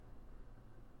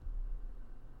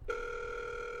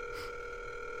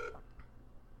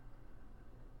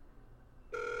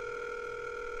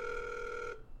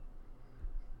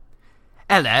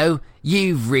Hello,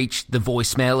 you've reached the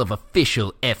voicemail of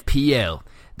official FPL,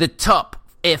 the top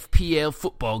FPL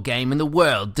football game in the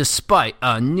world despite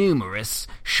our numerous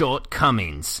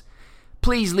shortcomings.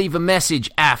 Please leave a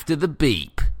message after the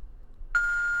beep.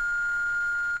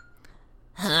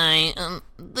 Hi,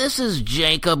 this is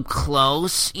Jacob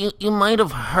Close. You might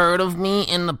have heard of me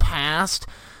in the past,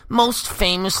 most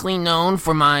famously known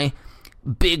for my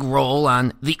big role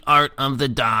on the Art of the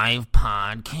Dive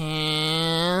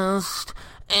podcast.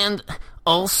 And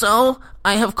also,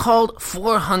 I have called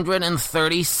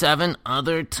 437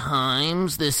 other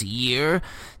times this year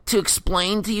to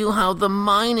explain to you how the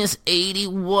minus 80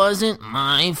 wasn't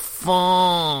my fault.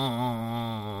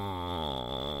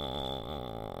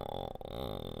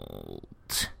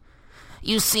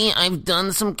 You see, I've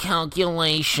done some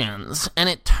calculations, and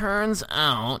it turns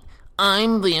out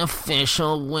I'm the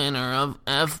official winner of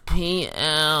FPL.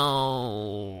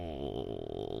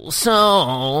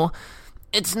 So,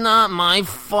 it's not my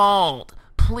fault.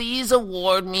 Please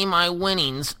award me my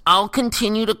winnings. I'll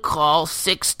continue to call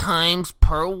 6 times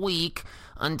per week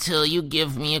until you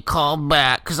give me a call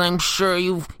back, because I'm sure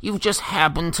you've just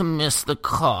happened to miss the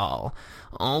call.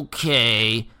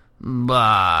 Okay,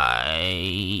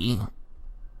 bye.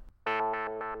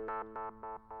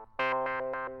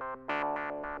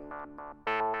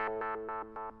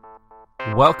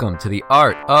 Welcome to the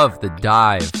Art of the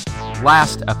Dive.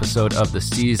 Last episode of the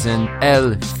season,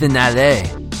 El Finalé,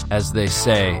 as they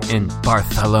say in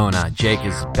Barcelona. Jake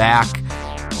is back.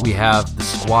 We have the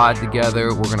squad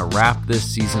together. We're going to wrap this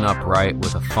season up right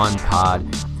with a fun pod.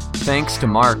 Thanks to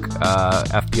Mark,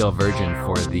 FPL Virgin,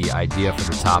 for the idea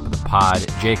for the top of the pod.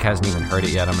 Jake hasn't even heard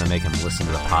it yet. I'm going to make him listen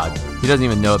to the pod. He doesn't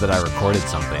even know that I recorded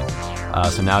something.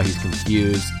 So now he's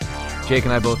confused. Jake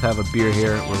and I both have a beer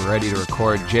here. We're ready to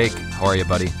record. Jake, how are you,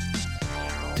 buddy?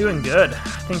 Doing good.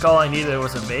 I think all I needed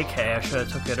was a vacay. I should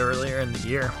have took it earlier in the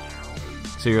year.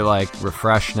 So you're like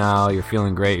refreshed now. You're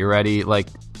feeling great. You're ready. Like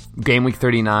game week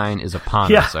 39 is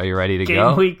upon us. Are you ready to go?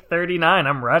 Game week 39.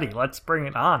 I'm ready. Let's bring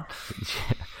it on.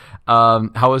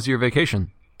 How was your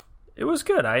vacation? It was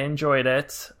good. I enjoyed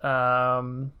it. I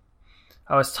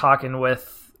was talking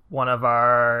with one of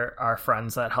our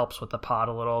friends that helps with the pod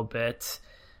a little bit.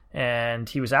 And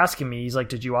he was asking me, he's like,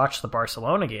 did you watch the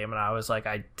Barcelona game? And I was like,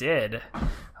 I did.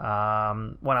 Went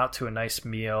out to a nice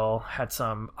meal, had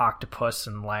some octopus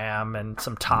and lamb and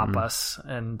some tapas,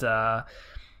 and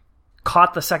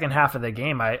caught the second half of the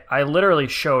game. I literally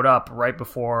showed up right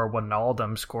before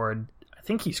Wijnaldum scored. I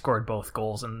think he scored both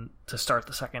goals to start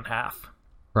the second half.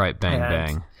 Right,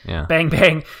 bang. Yeah. Bang,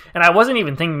 bang. And I wasn't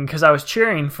even thinking, because I was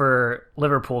cheering for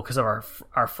Liverpool because of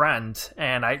our friend.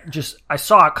 And I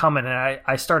saw it coming, and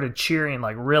I started cheering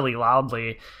like really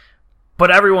loudly.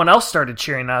 But everyone else started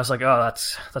cheering, and I was like, oh,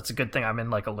 that's a good thing I'm in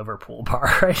like a Liverpool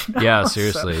bar right now. Yeah,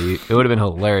 seriously. It would have been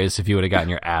hilarious if you would have gotten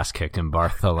your ass kicked in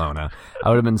Barcelona. I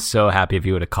would have been so happy if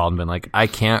you would have called and been like, I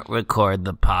can't record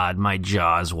the pod. My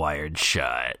jaw's wired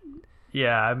shut.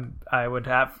 Yeah, I would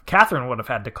have. Catherine would have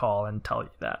had to call and tell you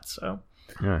that. So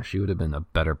yeah, she would have been a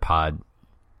better pod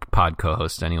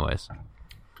co-host, anyways.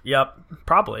 Yep,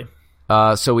 probably.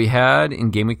 So we had in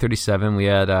game week 37, we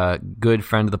had a good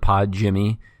friend of the pod,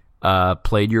 Jimmy,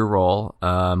 played your role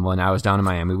when I was down in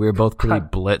Miami. We were both pretty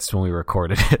blitzed when we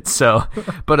recorded it. So,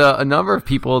 but a number of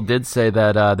people did say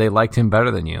that they liked him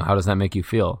better than you. How does that make you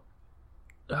feel?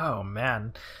 Oh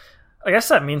man. I guess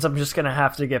that means I'm just going to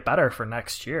have to get better for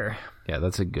next year. Yeah,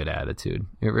 that's a good attitude.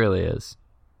 It really is.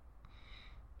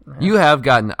 Yeah. You have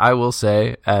gotten, I will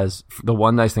say, as the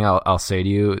one nice thing I'll say to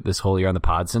you this whole year on the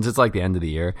pod, since it's like the end of the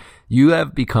year, you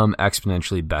have become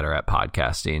exponentially better at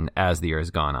podcasting as the year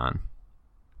has gone on.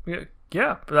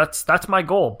 Yeah, that's my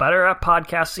goal. Better at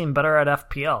podcasting, better at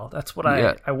FPL. That's what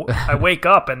I wake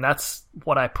up, and that's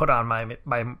what I put on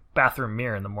my bathroom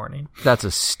mirror in the morning. That's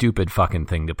a stupid fucking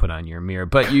thing to put on your mirror,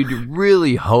 but you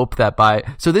really hope that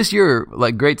so this year,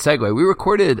 like, great segue, we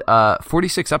recorded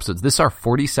 46 episodes. This is our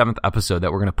 47th episode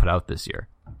that we're going to put out this year.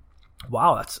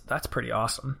 Wow, that's pretty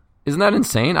awesome. Isn't that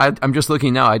insane? I'm just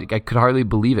looking now. I could hardly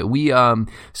believe it. We had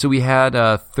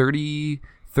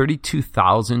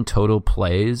 32,000 total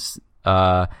plays.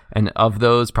 And of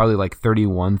those, probably like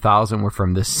 31,000 were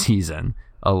from this season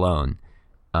alone,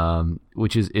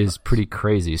 which is pretty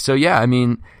crazy. So yeah, I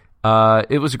mean,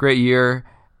 it was a great year.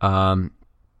 I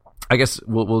guess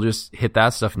we'll just hit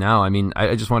that stuff now. I mean,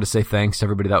 I just want to say thanks to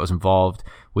everybody that was involved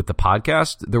with the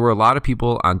podcast. There were a lot of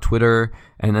people on Twitter,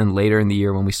 and then later in the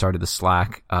year when we started the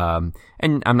Slack, and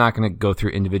I'm not going to go through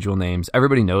individual names.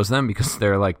 Everybody knows them because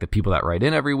they're like the people that write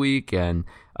in every week and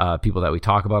people that we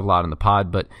talk about a lot in the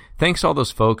pod. But thanks to all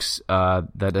those folks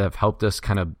that have helped us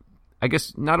kind of I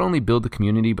guess, not only build the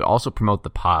community, but also promote the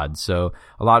pod. So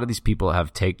a lot of these people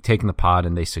have taken the pod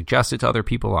and they suggest it to other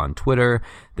people on Twitter.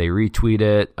 They retweet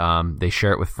it. They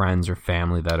share it with friends or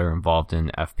family that are involved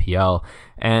in FPL.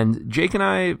 And Jake and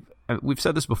I, we've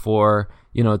said this before,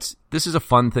 this is a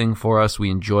fun thing for us. We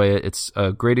enjoy it. It's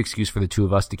a great excuse for the two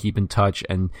of us to keep in touch,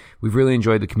 and we've really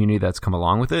enjoyed the community that's come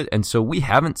along with it. And so we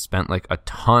haven't spent like a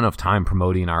ton of time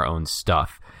promoting our own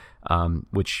stuff,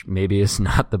 which maybe is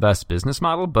not the best business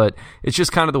model, but it's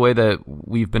just kind of the way that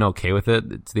we've been okay with it.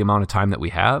 It's the amount of time that we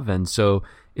have. And so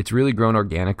it's really grown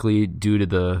organically due to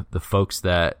the folks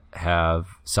that have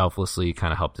selflessly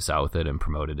kind of helped us out with it and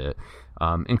promoted it.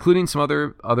 Including some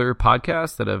other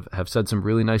podcasts that have said some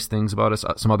really nice things about us,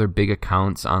 some other big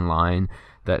accounts online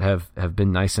that have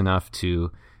been nice enough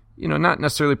to, not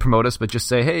necessarily promote us, but just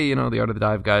say, hey, the Art of the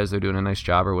Dive guys, they're doing a nice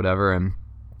job or whatever.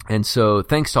 And so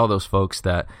thanks to all those folks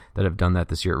that have done that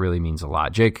this year. It really means a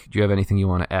lot. Jake, do you have anything you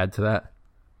want to add to that?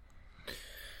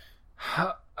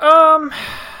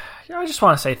 I just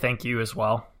want to say thank you as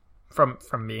well from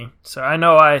me. So I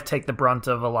know I take the brunt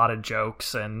of a lot of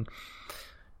jokes and,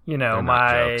 the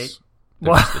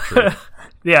truth.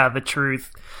 Yeah, the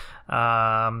truth.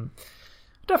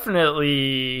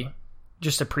 Definitely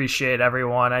just appreciate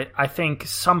everyone. I think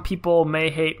some people may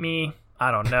hate me.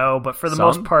 I don't know, but for the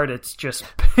most part, it's just,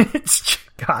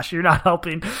 gosh, you're not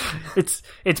helping.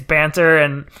 It's banter,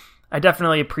 and I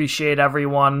definitely appreciate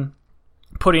everyone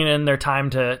putting in their time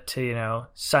to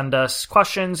send us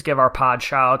questions, give our pod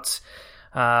shouts,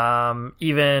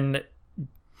 even,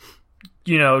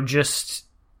 just,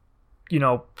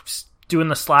 doing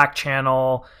the Slack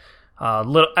channel,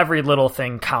 every little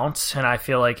thing counts, and I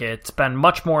feel like it's been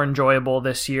much more enjoyable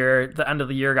this year. The end of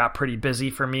the year got pretty busy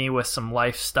for me with some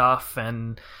life stuff,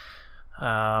 and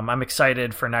I'm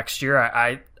excited for next year.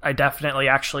 I definitely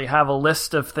actually have a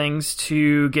list of things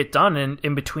to get done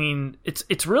in between.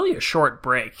 It's really a short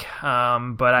break,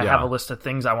 but I have a list of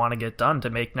things I want to get done to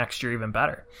make next year even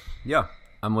better. Yeah,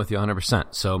 I'm with you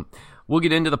 100%. So we'll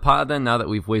get into the pod then, now that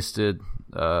we've wasted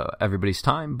everybody's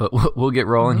time, but we'll get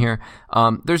rolling here.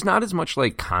 There's not as much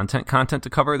like content to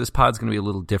cover. This pod's going to be a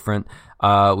little different.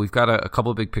 We've got a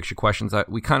couple of big picture questions that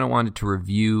we kind of wanted to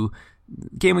review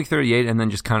game week 38 and then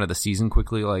just kind of the season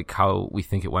quickly, like how we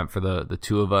think it went for the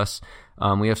two of us.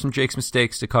 We have some Jake's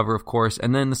mistakes to cover, of course,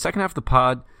 and then the second half of the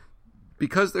pod,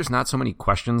 because there's not so many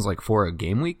questions like for a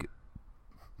game week,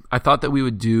 I thought that we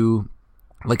would do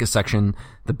like a section,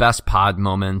 the best pod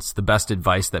moments, the best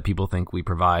advice that people think we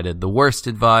provided, the worst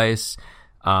advice,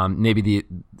 maybe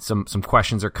some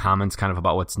questions or comments kind of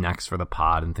about what's next for the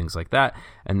pod and things like that,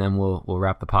 and then we'll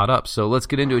wrap the pod up. So let's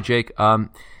get into it, Jake.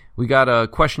 We got a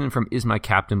question from Is My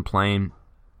Captain Playing?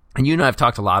 And you and I have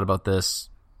talked a lot about this,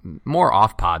 more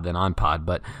off pod than on pod,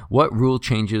 but what rule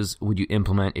changes would you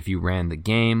implement if you ran the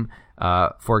game?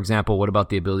 For example, what about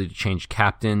the ability to change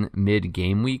captain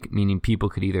mid-game week, meaning people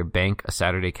could either bank a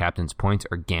Saturday captain's points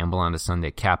or gamble on a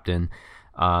Sunday captain?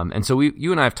 And so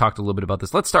you and I have talked a little bit about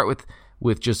this. Let's start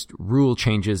with just rule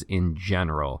changes in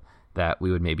general that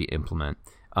we would maybe implement.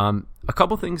 A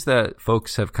couple things that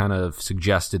folks have kind of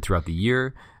suggested throughout the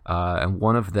year, and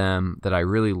one of them that I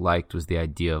really liked was the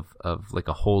idea of like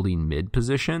a holding mid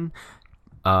position,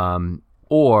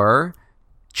 or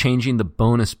changing the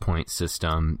bonus point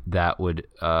system that would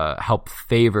help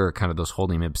favor kind of those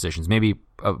holding mid positions, maybe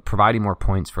providing more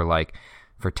points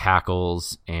for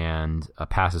tackles and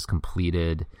passes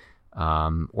completed,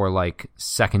 or like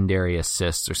secondary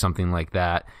assists or something like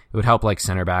that. It would help like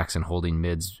center backs and holding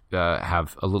mids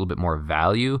have a little bit more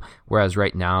value, whereas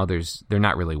right now they're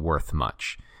not really worth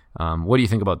much. What do you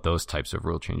think about those types of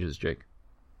rule changes, Jake?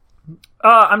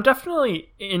 I'm definitely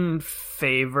in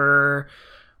favor,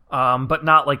 but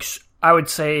not like, I would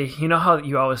say, how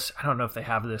you always, I don't know if they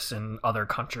have this in other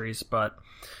countries, but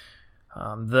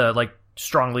the like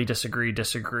strongly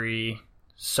disagree,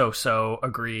 so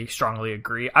agree, strongly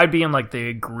agree. I'd be in like the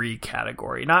agree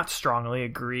category, not strongly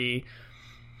agree.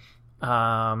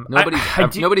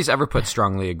 Nobody's ever put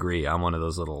strongly agree on one of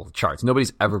those little charts.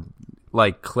 Nobody's ever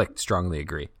like clicked strongly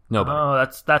agree. Nobody. Oh,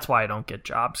 that's why I don't get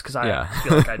jobs, because I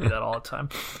feel like I do that all the time.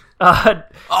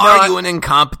 Are you an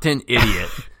incompetent idiot?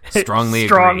 Strongly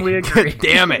agree.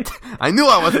 Damn it! I knew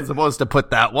I wasn't supposed to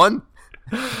put that one.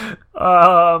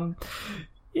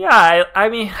 Yeah, I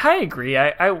mean, I agree.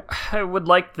 I would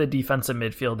like the defensive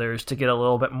midfielders to get a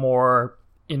little bit more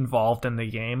involved in the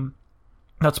game.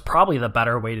 That's probably the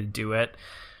better way to do it.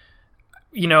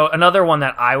 Another one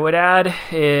that I would add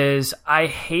is I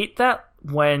hate that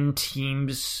when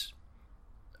teams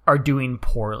are doing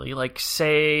poorly. Like,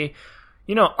 say,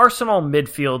 Arsenal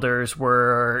midfielders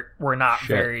were not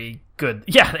very good.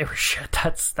 Yeah, they were shit.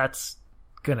 That's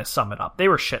gonna sum it up. They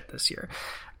were shit this year.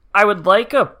 I would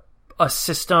like a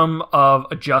system of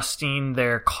adjusting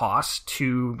their costs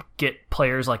to get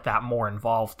players like that more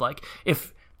involved. Like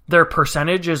if their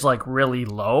percentage is like really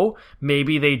low,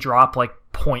 maybe they drop like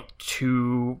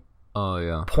 0.2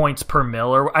 points per mil.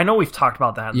 Or I know we've talked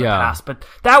about that in the past, but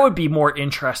that would be more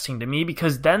interesting to me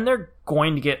because then they're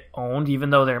going to get owned even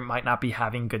though they might not be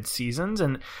having good seasons,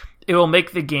 and it will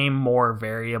make the game more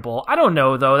variable. I don't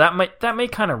know though. That may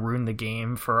kind of ruin the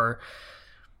game for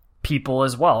people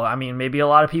as well. I mean, maybe a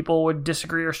lot of people would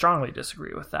disagree or strongly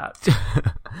disagree with that.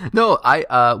 No,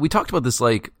 we talked about this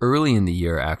like early in the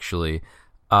year actually.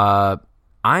 I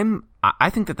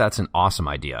think that that's an awesome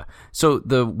idea. So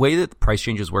the way that the price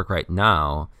changes work right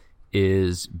now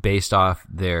is based off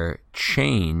their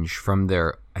change from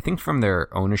their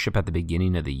ownership at the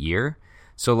beginning of the year.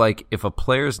 So like if a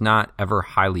player's not ever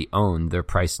highly owned, their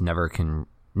price never can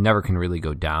really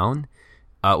go down,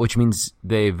 which means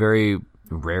they very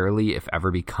rarely, if ever,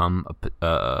 become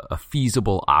a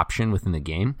feasible option within the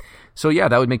game. So yeah,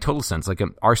 that would make total sense. Like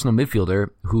an Arsenal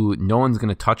midfielder who no one's going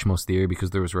to touch most of the year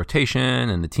because there was rotation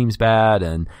and the team's bad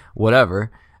and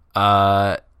whatever.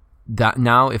 That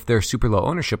now, if they're super low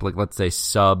ownership, like let's say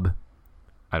sub,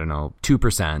 I don't know,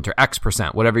 2% or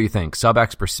X%, whatever you think, sub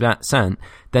X%,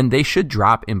 then they should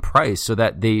drop in price so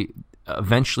that they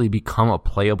eventually become a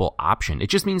playable option. It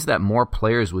just means that more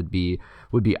players would be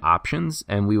options,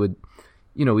 and we would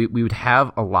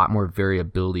have a lot more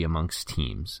variability amongst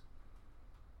teams.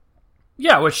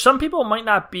 Yeah, which some people might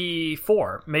not be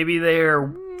for. Maybe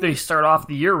they start off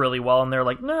the year really well and they're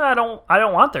like, no, I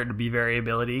don't want there to be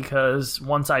variability because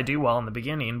once I do well in the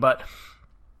beginning. But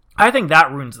I think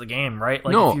that ruins the game, right?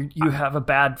 Like if you have a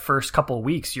bad first couple of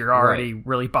weeks, you're already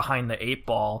really behind the eight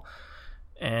ball,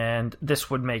 and this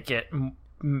would make it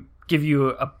give you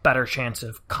a better chance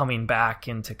of coming back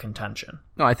into contention.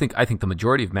 No, I think the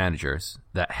majority of managers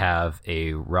that have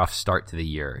a rough start to the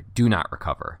year do not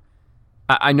recover.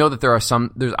 I know that there's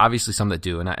obviously some that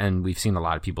do, and we've seen a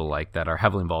lot of people like that are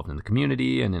heavily involved in the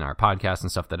community and in our podcast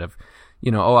and stuff that have,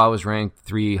 I was ranked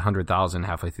 300,000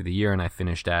 halfway through the year and I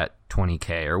finished at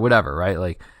 20K or whatever, right?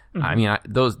 Like, I mean,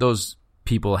 those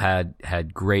people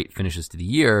had great finishes to the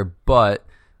year, but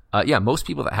most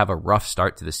people that have a rough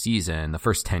start to the season, the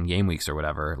first 10 game weeks or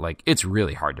whatever, like it's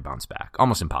really hard to bounce back,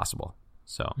 almost impossible.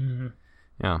 So,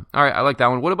 yeah. All right. I like that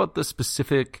one. What about the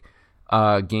specific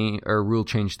game or rule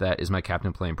change that Is My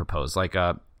Captain Playing proposed? Like,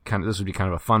 this would be kind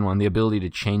of a fun one. The ability to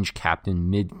change captain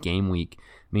mid game week,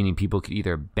 meaning people could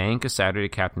either bank a Saturday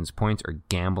captain's points or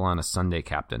gamble on a Sunday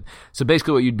captain. So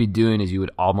basically what you'd be doing is you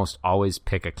would almost always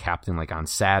pick a captain like on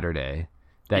Saturday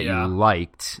that you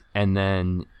liked, and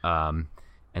then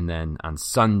on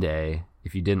Sunday,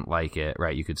 if you didn't like it,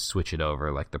 right, you could switch it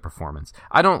over, like the performance.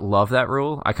 I don't love that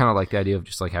rule. I kind of like the idea of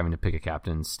just like having to pick a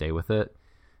captain and stay with it.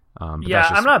 I'm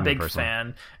not a big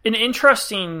fan. An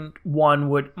interesting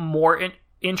one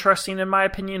interesting in my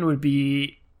opinion would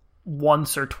be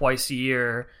once or twice a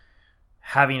year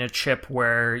having a chip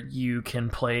where you can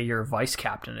play your vice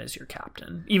captain as your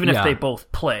captain, even if they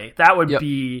both play. That would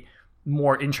be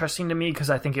more interesting to me because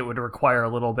I think it would require a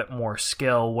little bit more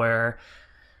skill where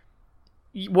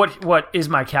what Is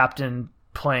My Captain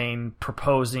Playing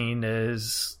proposing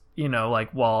is,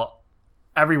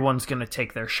 everyone's going to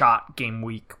take their shot game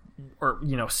week or,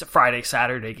 Friday,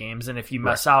 Saturday games. And if you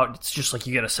mess out, it's just like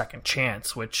you get a second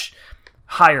chance, which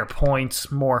higher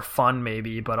points, more fun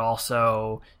maybe, but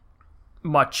also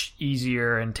much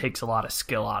easier and takes a lot of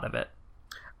skill out of it.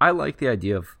 I like the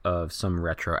idea of some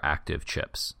retroactive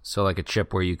chips. So like a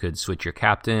chip where you could switch your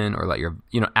captain or let your,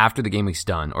 after the game week's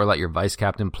done, or let your vice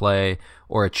captain play,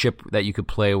 or a chip that you could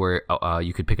play where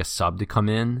you could pick a sub to come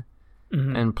in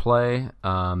and play.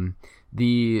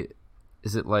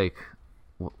 Is it like,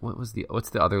 what's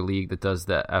the other league that does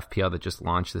the FPL that just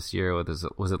launched this year?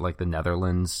 Was it like the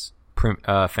Netherlands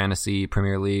Fantasy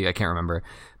Premier League? I can't remember,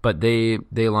 but they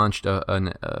launched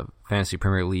a Fantasy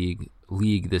Premier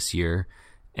League this year.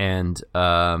 And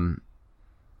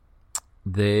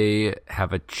they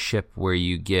have a chip where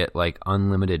you get like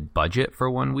unlimited budget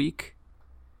for 1 week.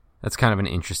 That's kind of an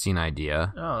interesting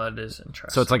idea. Oh, that is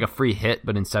interesting. So it's like a free hit,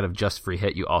 but instead of just free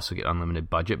hit, you also get unlimited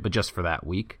budget, but just for that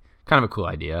week. Kind of a cool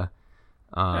idea.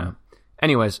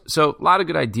 Anyways, so a lot of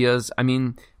good ideas. I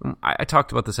mean, I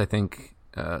talked about this, I think,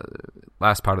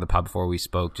 last part of the pod before we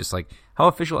spoke, just like how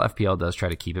official FPL does try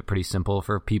to keep it pretty simple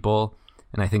for people.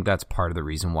 And I think that's part of the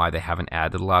reason why they haven't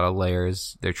added a lot of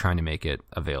layers. They're trying to make it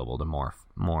available to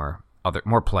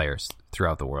more players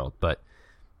throughout the world. But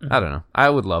I don't know. I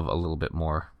would love a little bit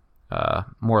more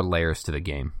layers to the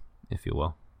game, if you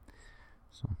will.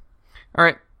 So, all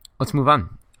right, let's move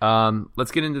on.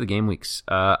 Let's get into the game weeks.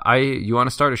 You want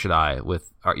to start or should I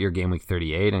with your game week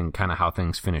 38 and kind of how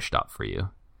things finished up for you?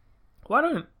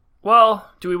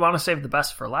 Do we want to save the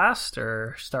best for last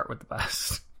or start with the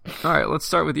best? All right, let's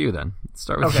start with you then. Let's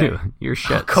start with Okay. you. You're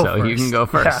shit, Go so first. you can go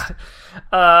first.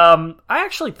 Yeah. I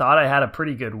actually thought I had a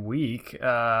pretty good week.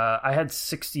 I had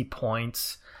 60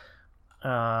 points,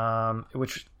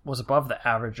 which was above the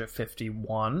average at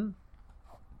 51,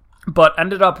 but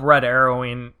ended up red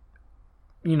arrowing,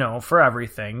 for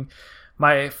everything.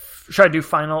 Should I do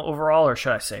final overall or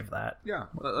should I save that? Yeah,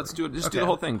 let's do it. Just do the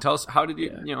whole thing. Tell us how did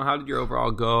how did your overall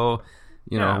go?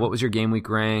 What was your game week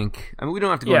rank? I mean, we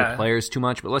don't have to go into players too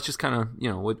much, but let's just kind of,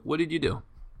 what did you do?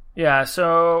 Yeah,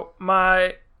 so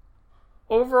my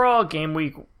overall game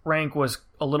week rank was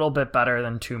a little bit better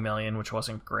than 2 million, which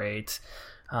wasn't great.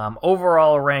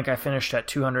 Overall rank, I finished at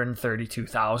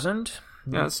 232,000.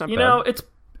 Yeah, that's not bad.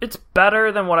 It's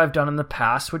better than what I've done in the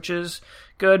past, which is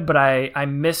good, but I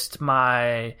missed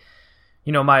my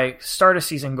start of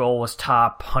season goal was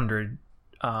top 100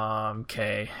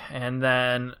 K, and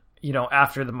then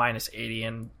after the minus 80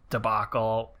 and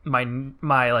debacle,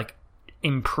 my like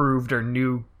improved or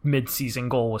new mid-season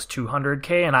goal was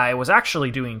 200K, and I was actually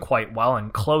doing quite well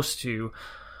and close to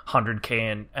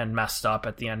 100K and messed up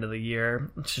at the end of the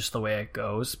year. It's just the way it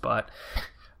goes. But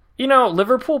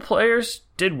Liverpool players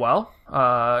did well.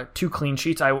 2 clean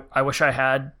sheets. I wish I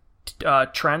had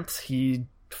Trent. He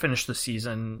finished the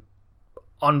season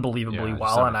unbelievably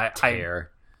well, and I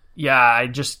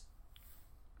just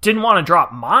didn't want to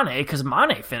drop Mane because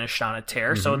Mane finished on a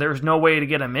tear, so there's no way to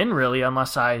get him in really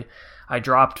unless I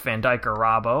dropped Van Dijk or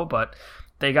Robbo, but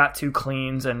they got 2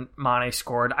 cleans and Mane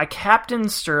scored. I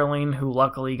captained Sterling, who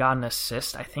luckily got an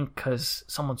assist, I think because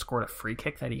someone scored a free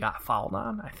kick that he got fouled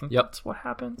on. I think that's what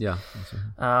happened. Yeah.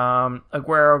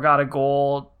 Aguero got a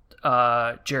goal.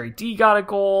 Jerry D got a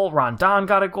goal. Rondon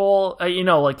got a goal.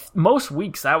 Like most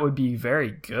weeks that would be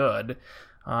very good.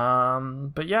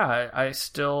 But yeah, I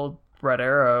still red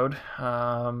arrowed.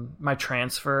 My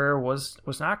transfer was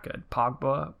not good.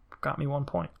 Pogba got me 1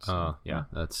 point. So, oh yeah,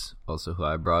 that's also who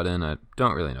I brought in. I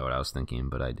don't really know what I was thinking,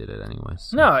 but I did it anyways.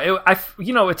 So. No,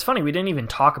 it's funny we didn't even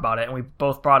talk about it, and we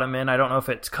both brought him in. I don't know if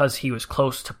it's because he was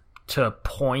close to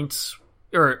points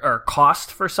or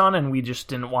cost for Son, and we just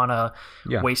didn't want to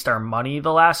waste our money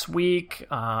the last week.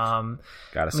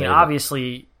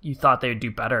 Obviously, you thought they would do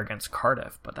better against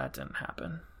Cardiff, but that didn't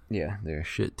happen. Yeah, they're a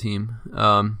shit team.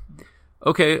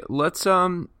 Okay, let's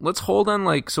hold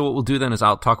on. So what we'll do then is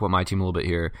I'll talk about my team a little bit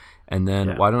here, and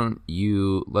then why don't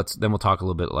you we'll talk a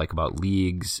little bit about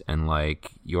leagues and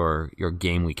your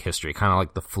game week history, kind of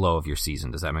like the flow of your season.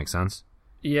 Does that make sense?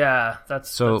 Yeah,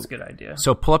 that's a good idea.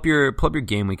 So pull up your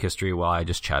game week history while I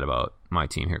just chat about my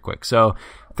team here quick. So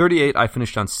 38, I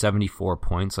finished on 74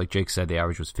 points. Like Jake said, the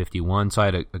average was 51, so I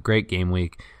had a great game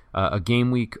week. A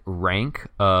game week rank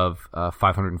of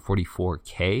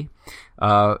 544K.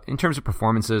 In terms of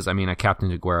performances, I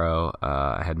captained Aguero.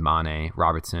 I had Mane,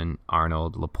 Robertson,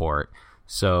 Arnold, Laporte.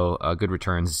 So good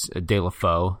returns. De La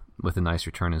Foe with a nice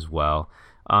return as well.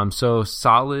 So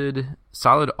solid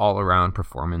all-around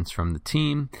performance from the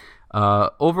team.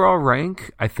 Overall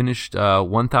rank, I finished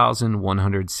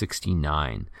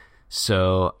 1,169.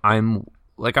 So I'm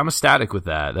ecstatic with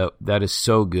that. That is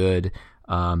so good.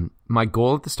 My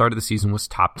goal at the start of the season was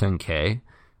top 10K.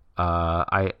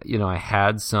 I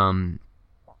had some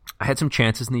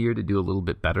chances in the year to do a little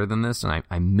bit better than this, and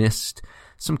I missed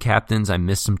some captains, I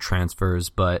missed some transfers,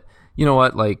 but you know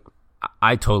what?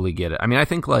 I totally get it. I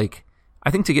think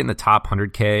to get in the top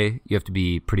 100K, you have to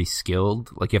be pretty skilled.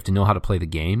 You have to know how to play the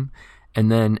game,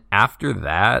 and then after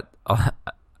that, I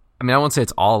won't say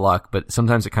it's all luck, but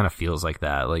sometimes it kind of feels like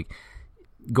that.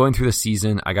 Going through the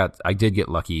season, I did get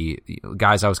lucky.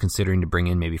 Guys I was considering to bring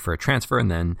in maybe for a transfer, and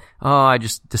then I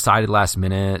just decided last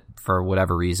minute for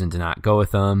whatever reason to not go with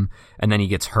them, and then he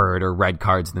gets hurt or red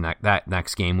cards that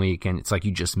next game week, and it's like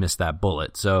you just missed that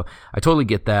bullet. So I totally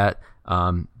get that.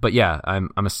 But yeah, I'm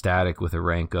ecstatic with a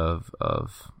rank of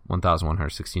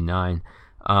 1,169.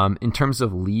 In terms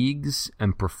of leagues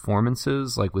and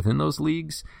performances, within those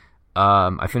leagues.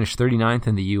 I finished 39th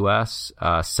in the U.S.,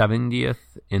 70th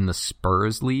in the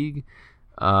Spurs League.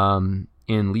 In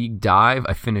League Dive,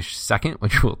 I finished second,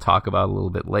 which we'll talk about a little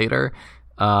bit later.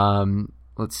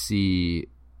 Let's see.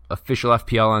 Official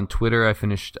FPL on Twitter, I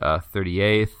finished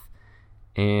 38th.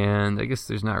 And I guess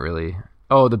there's not really...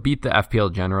 Oh, the Beat the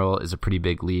FPL General is a pretty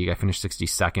big league. I finished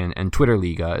 62nd. And Twitter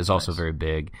Liga is also very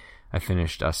big. I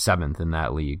finished 7th in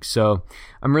that league. So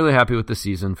I'm really happy with the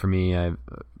season for me.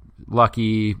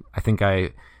 Lucky. I think I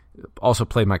also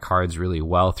played my cards really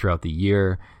well throughout the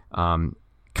year. Kind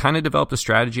kind of developed a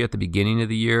strategy at the beginning of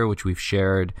the year, which we've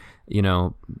shared,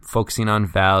 focusing on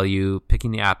value, picking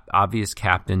the obvious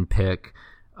captain pick,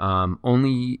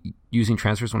 only using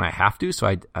transfers when I have to. So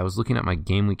I was looking at my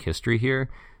game week history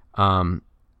here.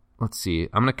 Let's see.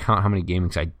 I'm going to count how many game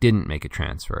weeks I didn't make a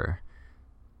transfer.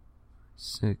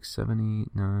 6, 7,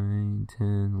 8, 9,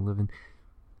 10, 11.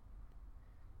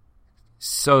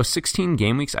 So 16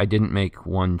 game weeks, I didn't make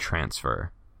one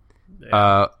transfer.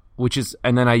 Yeah.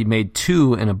 And then I made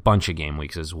 2 in a bunch of game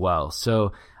weeks as well.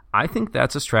 So I think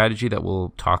that's a strategy that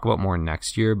we'll talk about more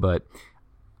next year, but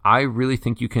I really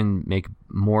think you can make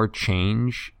more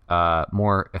change,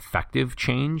 more effective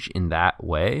change in that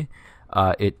way.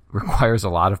 It requires a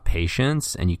lot of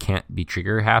patience, and you can't be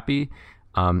trigger happy.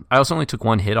 I also only took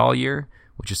 1 hit all year,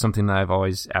 which is something that I've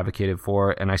always advocated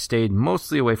for, and I stayed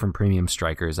mostly away from premium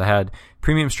strikers. I had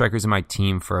premium strikers in my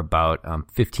team for about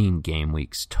 15 game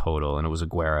weeks total, and it was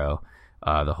Aguero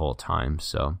the whole time.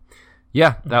 So,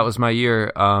 yeah, that was my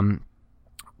year.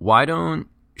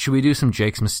 Should we do some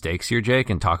Jake's mistakes here, Jake,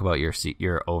 and talk about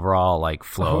your overall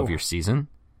flow of your season?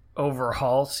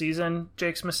 Overhaul season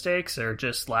Jake's mistakes, or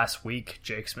just last week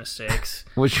Jake's mistakes?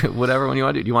 Whatever one you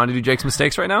want to do. Do you want to do Jake's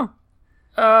mistakes right now?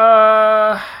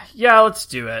 Yeah, let's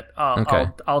do it. Okay.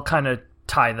 I'll kind of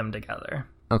tie them together.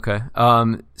 Okay.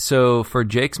 So for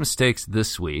Jake's mistakes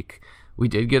this week, we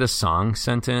did get a song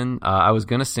sent in. I was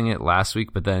gonna sing it last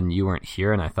week, but then you weren't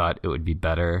here, and I thought it would be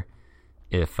better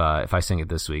if I sang it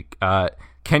this week.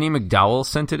 Kenny McDowell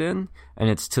sent it in, and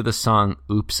it's to the song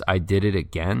 "Oops, I Did It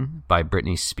Again" by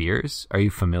Britney Spears. Are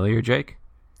you familiar, Jake?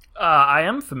 I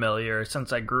am familiar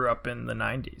since I grew up in the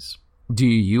 90s. Do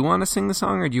you want to sing the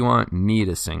song, or do you want me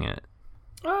to sing it?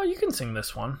 You can sing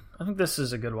this one. I think this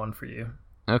is a good one for you.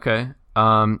 Okay.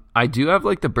 I do have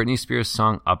the Britney Spears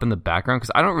song up in the background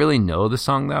because I don't really know the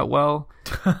song that well.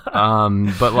 But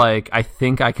I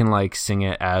think I can sing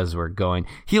it as we're going.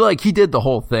 He did the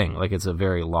whole thing. It's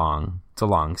a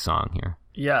long song here.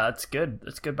 Yeah, that's good.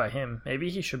 That's good by him. Maybe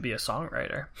he should be a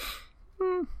songwriter.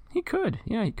 He could.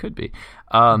 Yeah, he could be.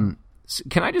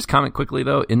 Can I just comment quickly,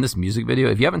 though, in this music video,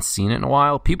 if you haven't seen it in a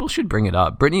while, people should bring it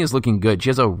up. Britney is looking good. She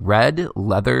has a red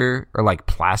leather or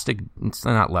plastic, it's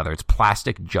not leather, it's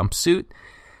plastic jumpsuit.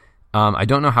 I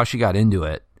don't know how she got into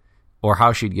it or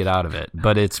how she'd get out of it,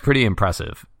 but it's pretty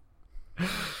impressive.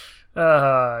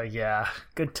 Yeah,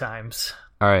 good times.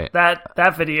 All right.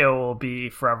 That video will be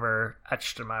forever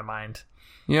etched in my mind.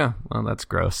 Yeah, well, that's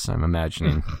gross. I'm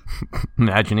imagining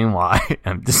why.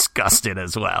 I'm disgusted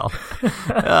as well.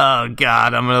 Oh,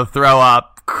 God, I'm going to throw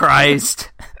up.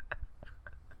 Christ.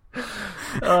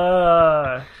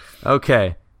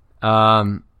 Okay. Let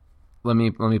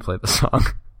me play the song.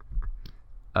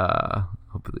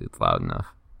 Hopefully it's loud enough.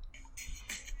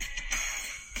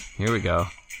 Here we go.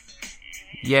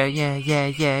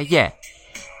 Yeah.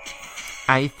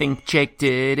 I think Jake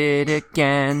did it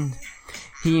again.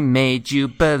 He made you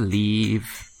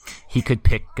believe he could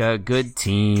pick a good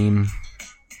team.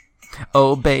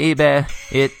 Oh, baby,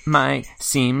 it might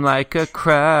seem like a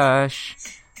crush,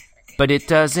 but it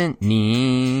doesn't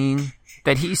mean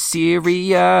that he's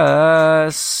serious.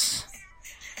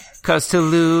 'Cause to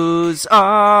lose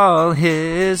all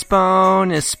his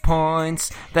bonus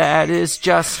points, that is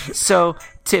just so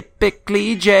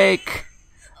typically Jake.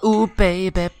 Ooh,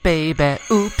 baby,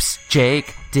 oops,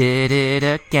 Jake did it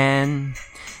again.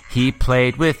 He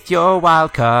played with your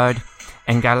wild card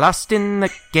and got lost in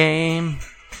the game.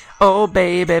 Oh,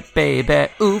 baby,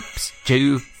 oops. Do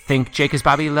you think Jake is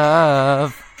Bobby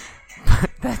Love?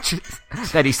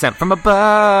 that he sent from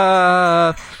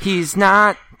above. He's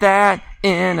not that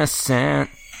innocent.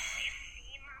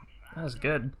 That was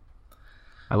good.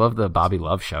 I love the Bobby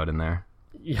Love shout in there.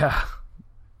 Yeah.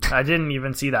 I didn't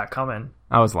even see that coming.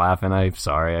 I was laughing. I'm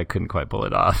sorry. I couldn't quite pull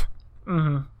it off.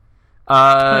 Mm-hmm.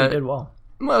 You did well.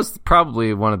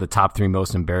 Probably one of the top 3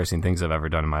 most embarrassing things I've ever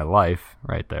done in my life,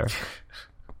 right there.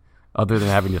 Other than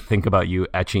having to think about you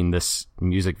etching this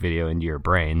music video into your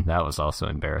brain, that was also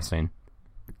embarrassing.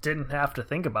 Didn't have to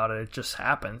think about it. It just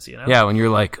happens, Yeah, when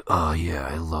you're like, oh yeah,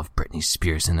 I love Britney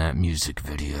Spears in that music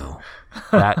video.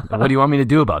 What do you want me to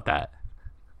do about that?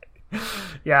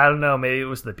 Yeah, I don't know. Maybe it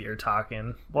was the beer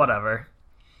talking. Whatever.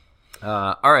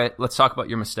 All right, let's talk about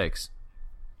your mistakes.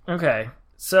 Okay.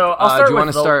 So I'll start. Do you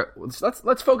want to start?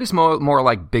 Let's focus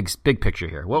more big picture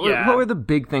here. What were the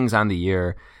big things on the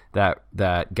year that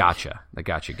got you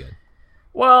good?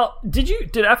 Well, did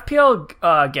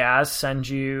FPL Gaz send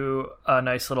you a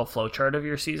nice little flowchart of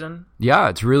your season? Yeah,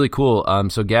 it's really cool.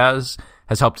 So Gaz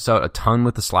has helped us out a ton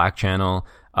with the Slack channel.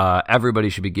 Everybody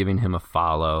should be giving him a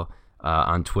follow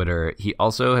on Twitter. He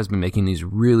also has been making these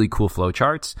really cool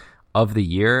flowcharts. of the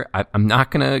year. I'm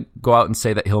not going to go out and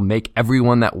say that he'll make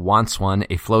everyone that wants one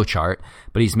a flowchart,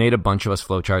 but he's made a bunch of us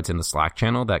flowcharts in the Slack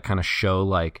channel that kind of show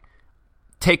like,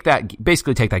 take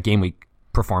that game week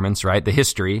performance, right? The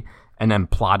history, and then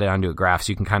plot it onto a graph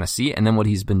so you can kind of see it. And then what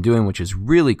he's been doing, which is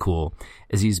really cool,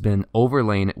 is he's been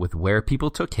overlaying it with where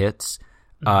people took hits,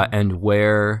 and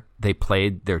where they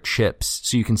played their chips.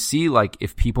 So you can see like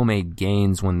if people made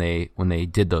gains when they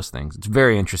did those things. It's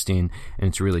very interesting and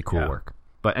it's really cool work.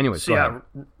 But anyways, so, yeah,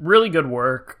 really good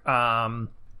work.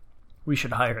 We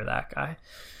should hire that guy,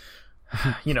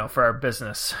 for our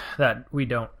business that we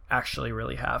don't actually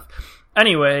really have.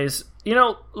 Anyways,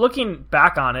 looking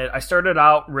back on it, I started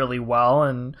out really well,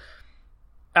 and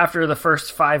after the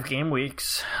first 5 game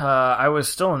weeks, I was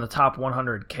still in the top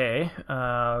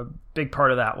 100K. Big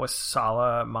part of that was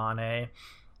Salah, Mane.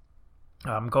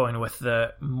 I'm going with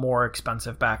the more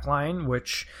expensive backline,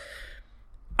 which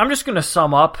I'm just going to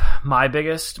sum up. My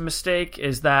biggest mistake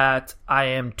is that I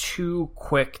am too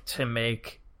quick to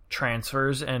make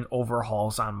transfers and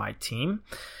overhauls on my team.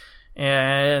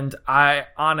 And I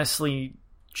honestly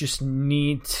just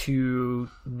need to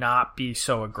not be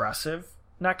so aggressive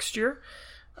next year.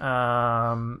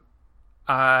 I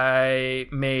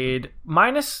made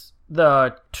minus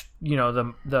the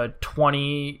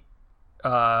 20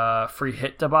 free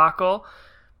hit debacle.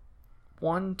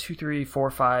 1, 2, 3,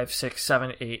 4, 5, 6,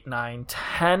 7, 8, 9,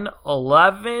 10,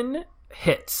 11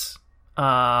 hits,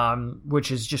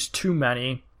 which is just too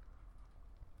many.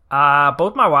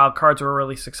 Both my wild cards were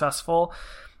really successful.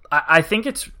 I think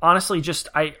it's honestly just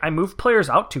I moved players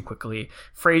out too quickly.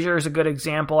 Frazier is a good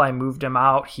example. I moved him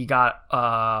out. He got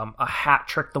a hat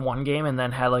trick the one game and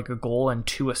then had like a goal and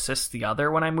 2 assists the other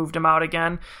when I moved him out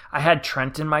again. I had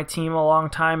Trent in my team a long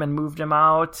time and moved him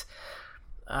out.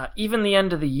 Even the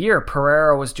end of the year,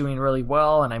 Pereira was doing really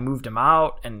well and I moved him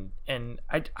out. And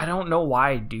I don't know why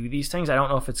I do these things. I don't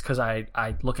know if it's because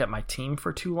I look at my team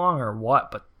for too long or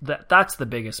what, but that's the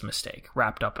biggest mistake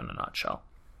wrapped up in a nutshell.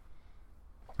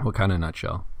 What kind of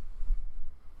nutshell?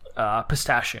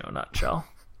 Pistachio nutshell.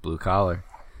 Blue collar.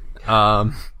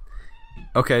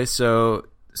 Okay, so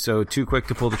too quick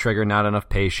to pull the trigger, not enough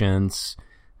patience,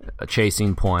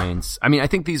 chasing points. I mean, I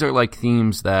think these are like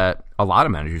themes that a lot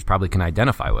of managers probably can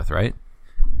identify with, right?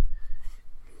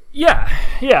 Yeah,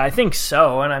 I think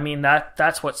so. And I mean,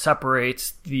 that's what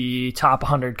separates the top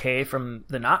 100K from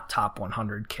the not top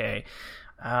 100K.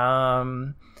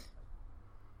 And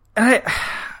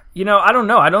I don't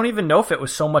know. I don't even know if it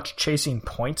was so much chasing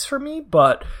points for me,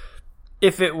 but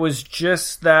if it was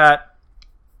just that,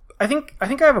 I think I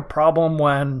have a problem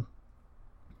when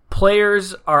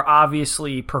players are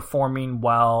obviously performing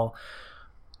well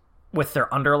with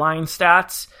their underlying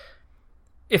stats.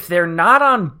 If they're not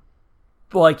on,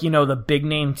 the big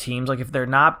name teams, like if they're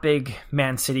not big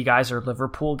Man City guys or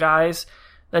Liverpool guys,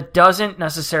 that doesn't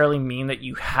necessarily mean that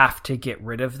you have to get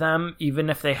rid of them, even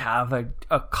if they have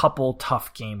a couple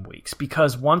tough game weeks.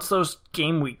 Because once those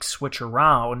game weeks switch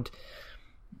around,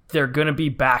 they're going to be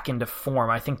back into form.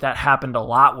 I think that happened a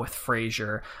lot with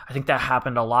Frazier. I think that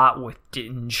happened a lot with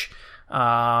Dinge,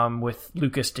 with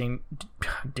Lucas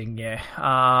Digne.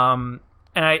 And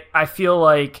I feel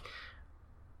like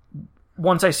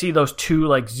once I see those 2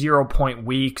 0-point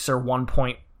weeks or 1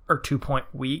 point or 2 point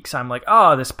weeks, I'm like,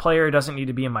 oh, this player doesn't need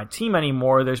to be in my team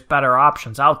anymore. There's better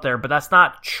options out there. But that's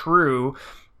not true.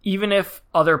 Even if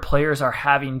other players are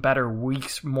having better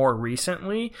weeks more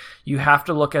recently, you have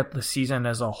to look at the season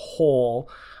as a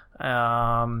whole.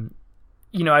 I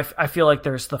feel like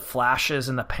there's the flashes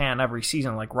in the pan every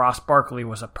season. Like Ross Barkley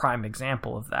was a prime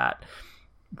example of that.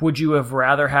 Would you have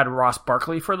rather had Ross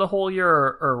Barkley for the whole year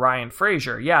or Ryan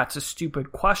Frazier? Yeah, it's a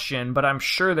stupid question, but I'm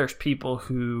sure there's people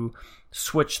who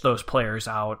switch those players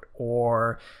out,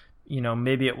 or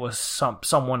maybe it was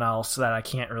someone else that I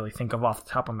can't really think of off the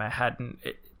top of my head, and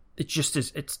it just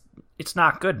is it's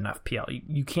not good enough. PL,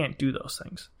 you can't do those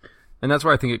things, and that's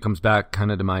where I think it comes back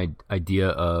kind of to my idea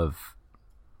of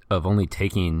only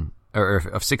taking or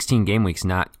of 16 game weeks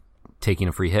not taking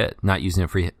a free hit, not using a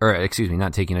free or excuse me,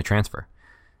 not taking a transfer,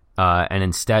 and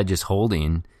instead just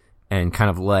holding and kind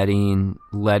of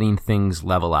letting things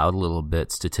level out a little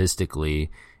bit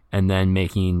statistically. And then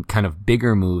making kind of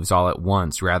bigger moves all at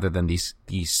once rather than these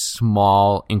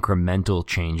small incremental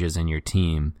changes in your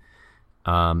team.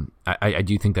 I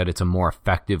do think that it's a more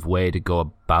effective way to go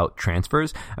about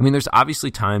transfers. I mean, there's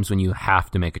obviously times when you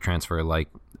have to make a transfer, like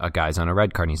a guy's on a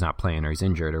red card and he's not playing or he's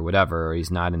injured or whatever, or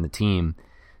he's not in the team.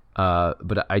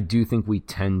 But I do think we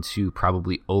tend to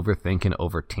probably overthink and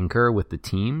overtinker with the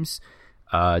teams,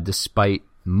 despite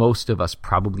most of us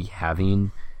probably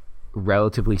having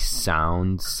relatively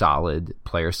sound, solid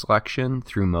player selection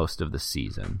through most of the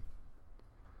season.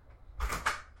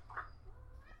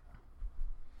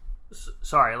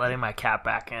 Sorry, letting my cat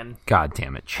back in. God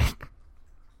damn it, Jake.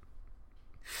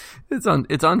 It's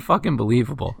unfucking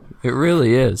believable. It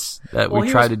really is that we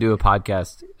try to do a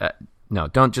podcast. No,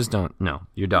 don't. No,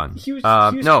 you're done.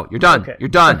 No, you're done. Okay. You're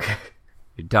done. Okay.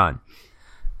 You're done.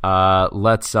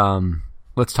 Let's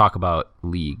talk about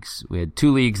leagues. We had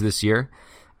 2 leagues this year.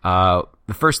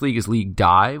 The first league is League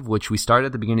Dive, which we started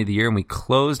at the beginning of the year and we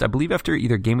closed, I believe, after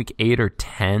either game week 8 or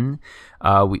 10.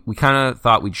 We kind of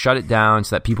thought we'd shut it down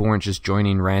so that people weren't just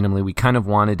joining randomly. We kind of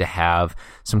wanted to have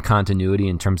some continuity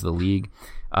in terms of the league.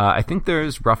 I think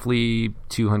there's roughly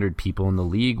 200 people in the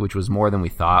league, which was more than we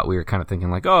thought. We were kind of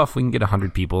thinking like, oh, if we can get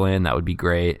 100 people in, that would be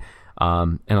great.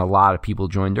 And a lot of people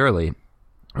joined early,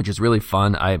 which is really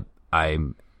fun.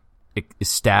 I'm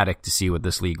ecstatic to see what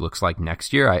this league looks like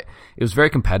next year. It was very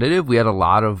competitive. We had a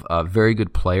lot of very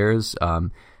good players.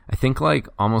 I think like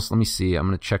almost, let me see, I'm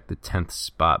going to check the 10th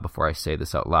spot before I say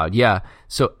this out loud. Yeah,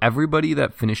 so everybody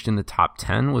that finished in the top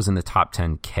 10 was in the top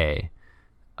 10K.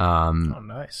 Oh,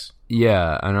 nice.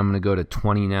 Yeah, and I'm going to go to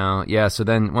 20 now. Yeah, so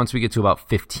then once we get to about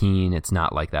 15, it's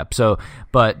not like that. So,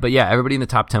 but yeah, everybody in the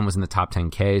top 10 was in the top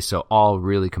 10K, so all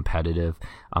really competitive.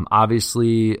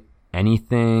 Obviously,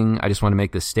 anything, I just want to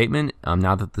make this statement,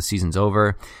 now that the season's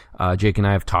over, Jake and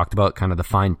I have talked about kind of the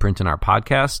fine print in our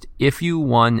podcast. If you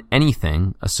won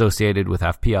anything associated with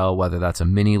FPL, whether that's a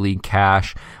mini league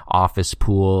cash, office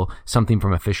pool, something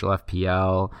from official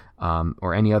FPL,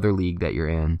 or any other league that you're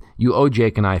in, you owe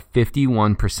Jake and I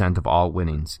 51% of all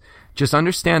winnings. Just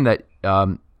understand that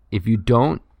if you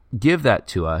don't give that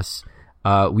to us,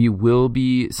 we will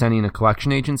be sending a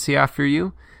collection agency after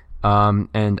you.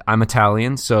 And I'm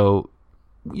Italian, so,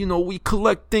 you know, we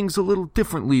collect things a little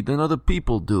differently than other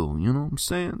people do, you know what I'm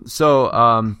saying?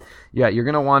 So, yeah, you're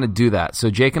going to want to do that. So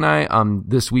Jake and I,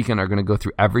 this weekend are going to go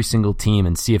through every single team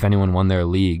and see if anyone won their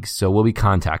leagues. So we'll be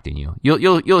contacting you.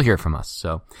 You'll hear from us.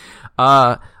 So,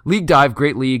 League Dive,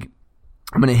 great league.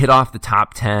 I'm going to hit off the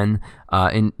top 10.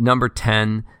 In number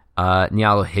 10,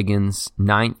 Nialo Higgins,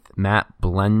 9th, Matt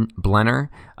Blenner,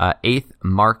 8th,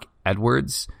 Mark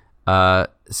Edwards,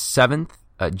 7th,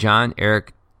 John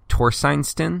Eric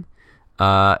Torseinsten,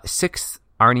 6th,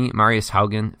 Arnie Marius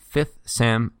Haugen, 5th,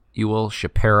 Samuel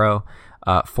Shapiro,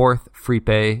 4th,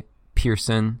 Fripe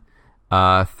Pearson,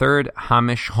 3rd,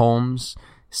 Hamish Holmes,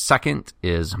 2nd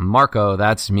is Marco,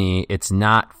 that's me. It's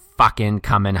not fucking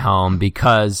coming home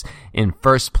because in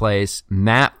first place,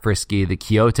 Matt Frisky, the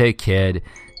Quixote Kid,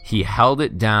 he held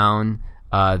it down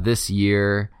this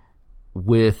year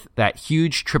with that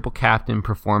huge triple captain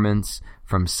performance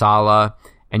from Salah,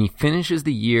 and he finishes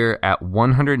the year at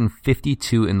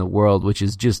 152 in the world, which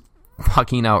is just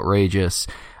fucking outrageous.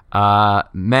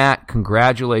 Matt,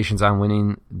 congratulations on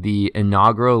winning the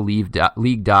inaugural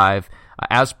League Dive.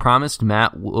 As promised,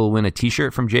 Matt will win a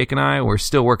t-shirt from Jake and I. We're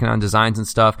still working on designs and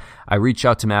stuff. I reached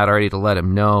out to Matt already to let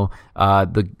him know.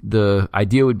 The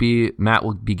idea would be Matt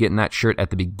will be getting that shirt at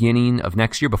the beginning of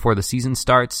next year before the season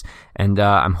starts. And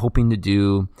I'm hoping to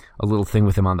do a little thing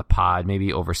with him on the pod,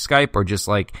 maybe over Skype, or just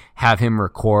like have him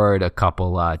record a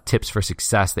couple tips for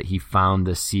success that he found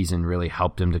this season really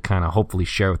helped him to kind of hopefully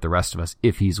share with the rest of us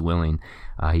if he's willing.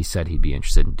 He said he'd be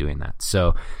interested in doing that.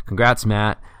 So congrats,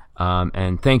 Matt.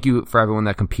 And thank you for everyone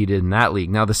that competed in that league.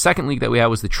 Now, the second league that we had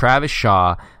was the Travis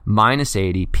Shaw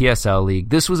 -80 PSL League.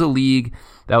 This was a league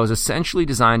that was essentially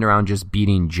designed around just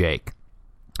beating Jake.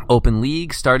 Open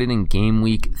League started in game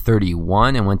week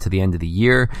 31 and went to the end of the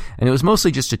year. And it was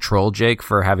mostly just to troll Jake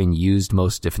for having used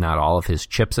most, if not all, of his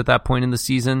chips at that point in the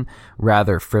season,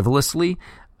 rather frivolously.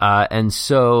 And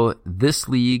so this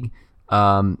league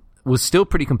was still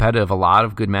pretty competitive, a lot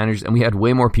of good managers, and we had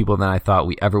way more people than I thought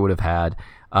we ever would have had.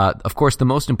 Of course, the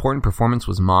most important performance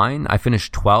was mine. I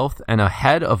finished 12th and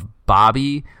ahead of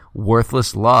Bobby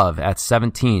Worthless Love at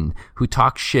 17, who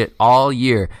talked shit all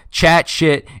year. Chat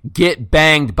shit, get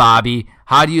banged, Bobby.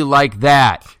 How do you like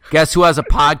that? Guess who has a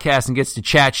podcast and gets to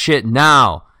chat shit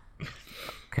now?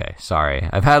 Okay, sorry.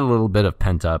 I've had a little bit of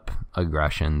pent-up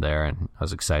aggression there, and I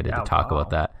was excited to talk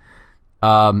about that.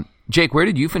 Jake, where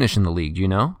did you finish in the league? Do you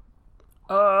know?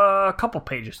 A couple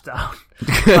pages down.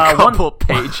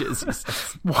 Pages.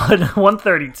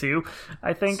 132.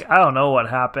 I think. I don't know what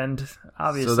happened.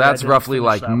 Obviously, so that's roughly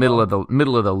like middle of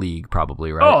the league,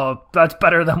 probably, right? Oh, that's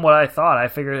better than what I thought. I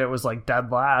figured it was like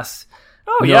dead last.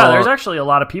 Oh yeah, there's actually a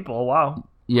lot of people. Wow.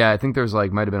 Yeah, I think there's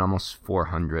might have been almost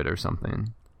 400 or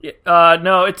something.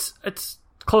 No, it's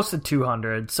close to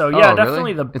 200. So yeah,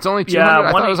 definitely really? It's only 200.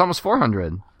 I thought it was almost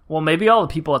 400. Well, maybe all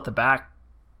the people at the back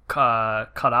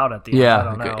cut out at the end. I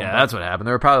don't know. Yeah, that's what happened.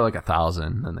 There were probably like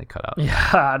 1,000, and they cut out.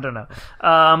 Yeah, I don't know.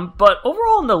 But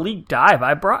overall in the League Dive,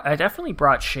 I definitely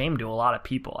brought shame to a lot of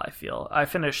people. I feel I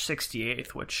finished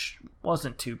 68th, which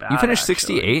wasn't too bad. You finished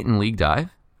actually. 68 in league dive?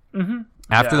 Mm-hmm.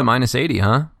 After the minus 80,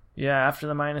 huh? Yeah, after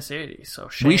the minus 80. So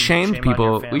shame, we shamed shame people.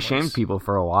 on your We families. shamed people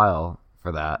for a while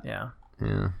for that. Yeah.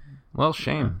 Well,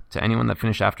 shame to anyone that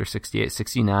finished after 68,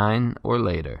 69 or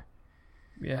later.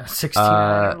 Yeah,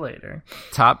 69 or later.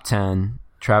 Top 10,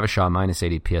 Travis Shaw, minus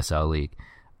 80 PSL League.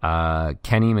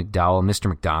 Kenny McDowell, Mr.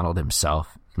 McDonald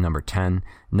himself, number 10.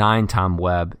 9, Tom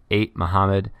Webb. 8,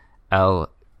 Muhammad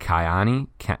El Kani.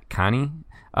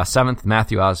 7th,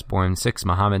 Matthew Osborne. 6th,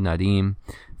 Mohammed Nadim.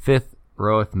 5th,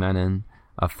 Rohit Menon.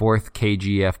 4th,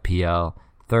 KGFPL.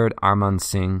 3rd, Arman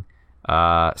Singh.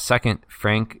 2nd,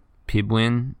 Frank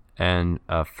Pibwin. And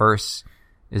first,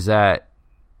 is that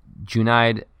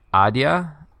Junaid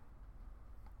Adia?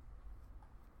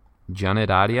 Junaid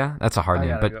Adia? That's a hard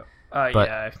name.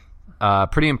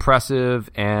 Pretty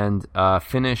impressive, and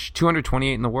finished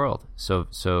 228 in the world.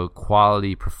 So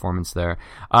quality performance there.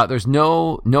 There's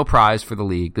no prize for the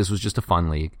league. This was just a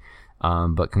fun league.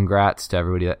 But congrats to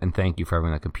everybody, and thank you for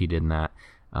everyone that competed in that.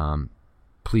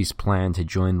 Please plan to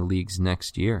join the leagues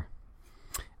next year.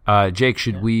 Jake,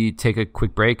 should we take a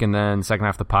quick break, and then second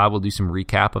half of the pod, we'll do some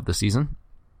recap of the season?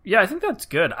 Yeah, I think that's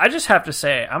good. I just have to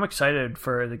say, I'm excited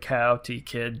for the Coyote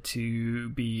kid to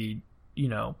be,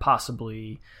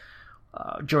 possibly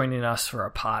joining us for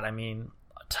a pod. I mean,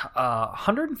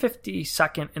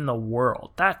 152nd in the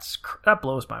world. That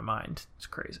blows my mind. It's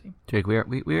crazy. Jake, we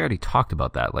already talked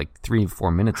about that like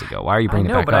 3-4 minutes ago. Why are you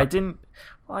bringing it back up?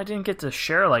 I didn't get to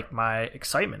share like my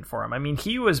excitement for him. I mean,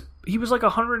 he was like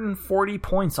 140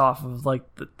 points off of like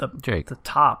the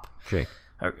top. Jake.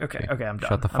 Okay, I'm done.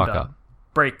 Shut the fuck up.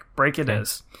 Break it okay.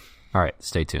 Is. All right,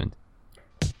 stay tuned.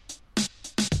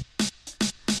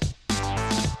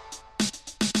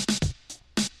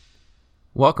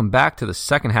 Welcome back to the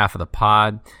second half of the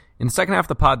pod. In the second half of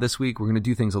the pod this week, we're going to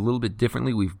do things a little bit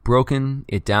differently. We've broken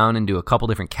it down into a couple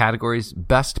different categories: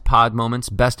 best pod moments,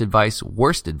 best advice,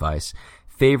 worst advice,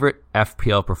 favorite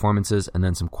FPL performances, and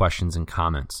then some questions and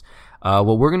comments.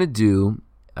 What we're going to do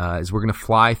is we're going to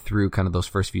fly through kind of those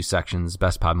first few sections: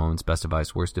 best pod moments, best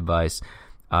advice, worst advice,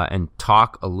 and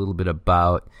talk a little bit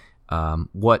about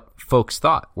what folks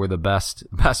thought were the best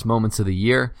moments of the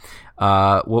year.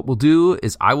 What we'll do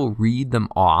is I will read them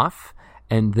off,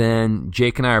 and then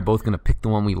Jake and I are both going to pick the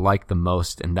one we like the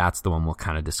most, and that's the one we'll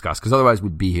kind of discuss, because otherwise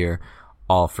we'd be here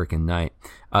all freaking night.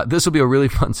 This will be a really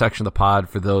fun section of the pod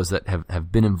for those that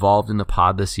have been involved in the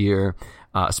pod this year,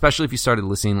 especially if you started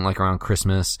listening like around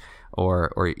Christmas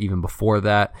or even before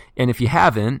that. And if you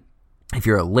haven't, if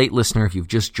you're a late listener, if you've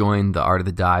just joined the Art of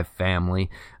the Dive family,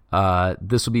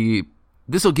 this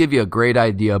will give you a great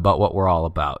idea about what we're all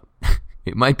about.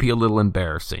 It might be a little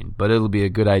embarrassing, but it'll be a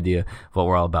good idea of what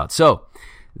we're all about. So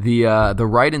the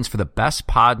write-ins for the best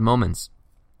pod moments,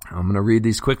 I'm going to read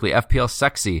these quickly. FPL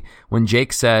Sexy, when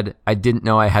Jake said, "I didn't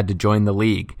know I had to join the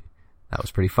league." That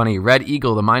was pretty funny. Red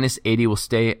Eagle, the minus 80 will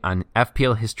stay on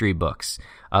FPL history books.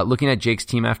 Looking at Jake's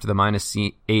team after the minus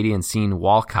 80 and seeing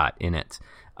Walcott in it.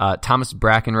 Thomas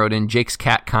Bracken wrote in, Jake's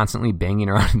cat constantly banging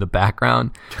around in the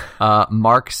background.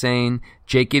 Mark saying,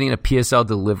 Jake getting a PSL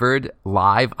delivered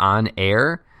live on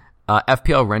air.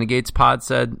 FPL Renegades pod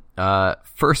said,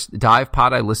 first dive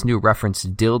pod I listened to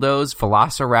referenced dildos,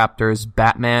 velociraptors,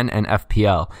 Batman, and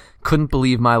FPL. Couldn't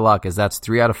believe my luck, as that's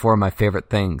 3 out of 4 of my favorite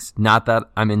things. Not that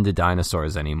I'm into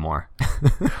dinosaurs anymore.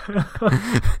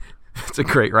 It's a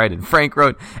great write-in. Frank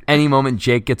wrote, any moment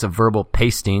Jake gets a verbal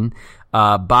pasting.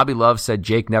 Bobby Love said,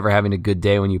 Jake never having a good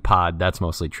day when you pod. That's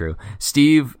mostly true.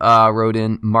 Steve wrote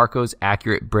in, Marco's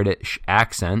accurate British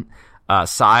accent.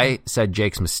 Sai said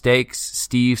Jake's mistakes.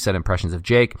 Steve said impressions of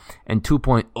Jake. And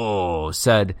 2.0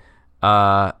 said,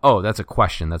 that's a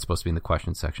question. That's supposed to be in the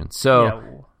question section.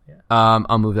 So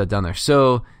I'll move that down there.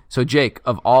 So Jake,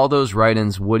 of all those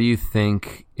write-ins, what do you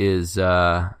think is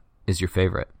your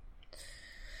favorite?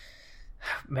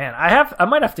 Man, I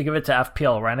might have to give it to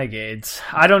FPL Renegades.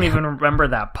 I don't even remember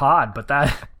that pod, but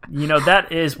that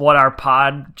is what our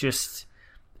pod just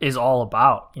is all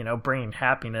about, bringing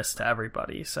happiness to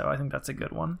everybody. So I think that's a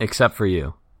good one. Except for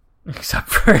you. Except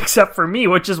for me,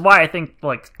 which is why I think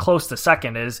like close to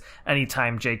second is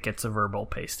anytime Jake gets a verbal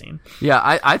pasting. Yeah,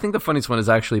 I think the funniest one is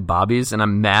actually Bobby's, and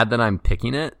I'm mad that I'm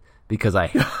picking it because I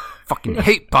fucking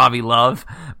hate Bobby Love.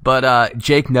 But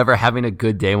Jake never having a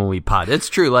good day when we pod. It's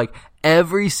true, like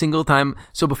every single time.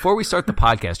 So before we start the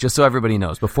podcast, just so everybody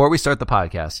knows, before we start the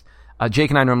podcast,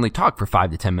 Jake and I normally talk for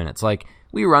 5 to 10 minutes. Like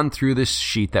we run through this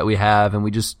sheet that we have and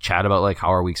we just chat about like how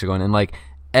our weeks are going. And like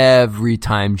every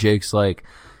time Jake's like,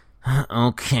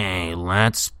 okay,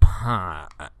 let's pod.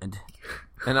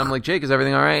 And I'm like, Jake, is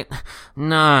everything all right?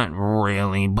 Not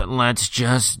really, but let's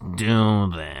just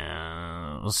do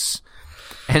this.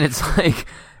 And it's like,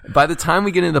 by the time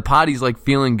we get into the pod, he's like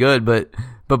feeling good, but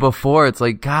before it's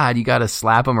like, God, you got to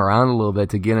slap him around a little bit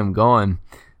to get him going.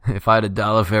 If I had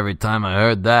 $1 for every time I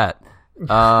heard that.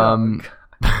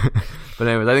 But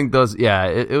anyways, I think those,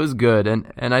 it was good.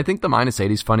 And I think the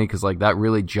 -80 is funny because like that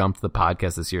really jumped the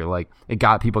podcast this year. Like it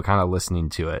got people kind of listening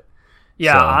to it.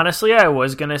 Yeah, so. Honestly, I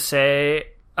was going to say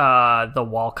the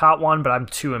Walcott one, but I'm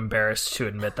too embarrassed to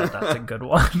admit that that's a good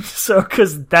one. So,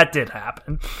 because that did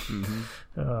happen. Mm-hmm.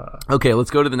 Okay, let's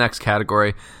go to the next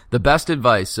category. The best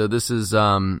advice. So this is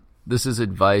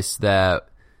advice that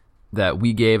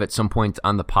we gave at some point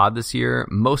on the pod this year.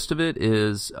 Most of it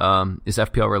is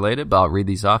FPL related, but I'll read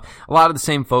these off. A lot of the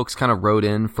same folks kind of wrote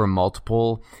in for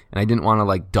multiple, and I didn't want to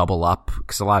like double up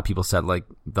because a lot of people said like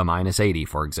the -80,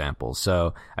 for example.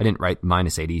 So I didn't write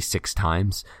 -80 6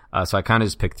 times. So I kind of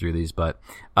just picked through these, but,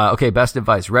 okay. Best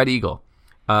advice. Red Eagle.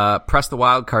 Press the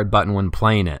wildcard button when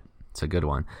playing it. It's a good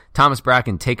one. Thomas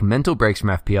Bracken, take mental breaks from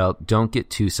FPL. Don't get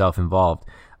too self-involved.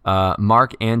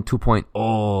 Mark and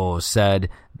 2.0 said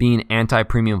being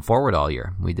anti-premium forward all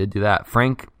year. We did do that.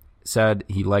 Frank said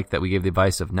he liked that we gave the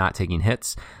advice of not taking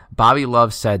hits. Bobby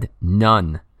Love said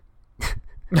none.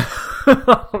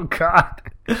 Oh, God.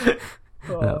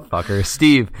 Fucker.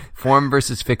 Steve, form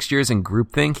versus fixtures and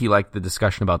groupthink. He liked the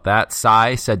discussion about that.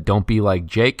 Sai said don't be like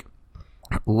Jake.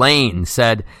 Lane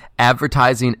said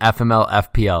advertising FML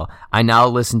FPL. I now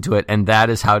listen to it, and that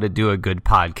is how to do a good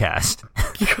podcast.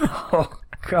 Oh,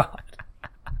 God.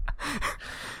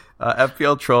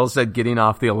 FPL Troll said getting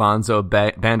off the Alonso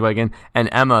bandwagon. And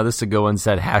Emma, this is a good one,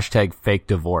 said hashtag fake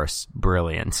divorce.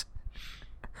 Brilliant.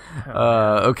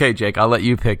 Okay, Jake, I'll let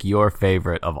you pick your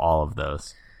favorite of all of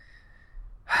those.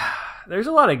 There's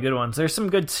a lot of good ones. There's some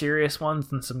good serious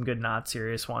ones and some good not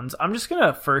serious ones. I'm just going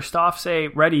to first off say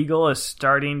Red Eagle is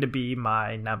starting to be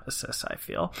my nemesis, I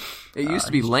feel. It used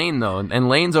to be Lane, though, and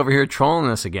Lane's over here trolling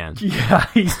us again. Yeah,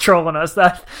 he's trolling us.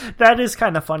 That is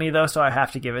kind of funny, though, so I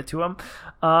have to give it to him.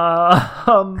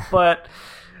 But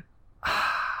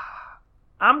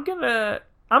I'm gonna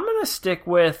stick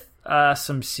with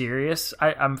some serious.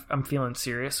 I'm feeling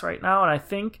serious right now, and I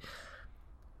think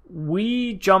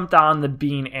we jumped on the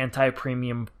being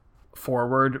anti-premium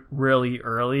forward really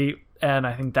early, and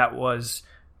I think that was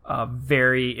a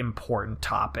very important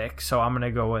topic. So I'm going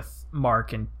to go with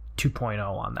Mark and 2.0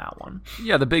 on that one.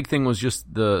 Yeah, the big thing was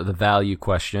just the value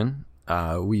question.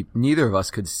 We neither of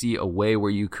us could see a way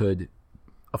where you could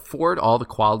afford all the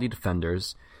quality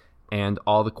defenders and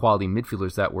all the quality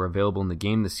midfielders that were available in the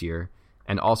game this year,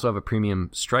 and also have a premium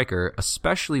striker,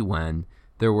 especially when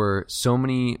there were so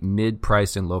many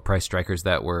mid-price and low-price strikers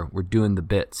that were doing the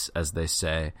bits, as they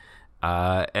say.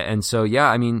 And so, yeah,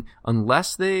 I mean,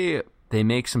 unless they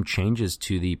make some changes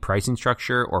to the pricing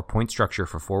structure or point structure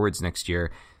for forwards next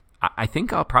year, I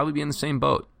think I'll probably be in the same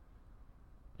boat.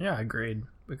 Yeah, agreed.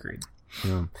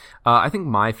 Yeah. I think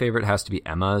my favorite has to be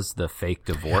Emma's, the fake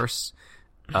divorce.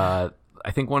 I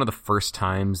think one of the first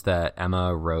times that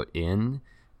Emma wrote in,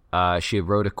 she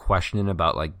wrote a question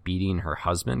about like beating her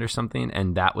husband or something,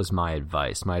 and that was my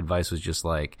advice. My advice was just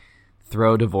like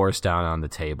throw divorce down on the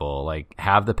table, like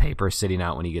have the paper sitting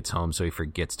out when he gets home so he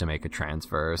forgets to make a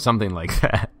transfer or something like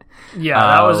that. Yeah,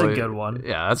 that was a good one.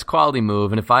 Yeah, that's a quality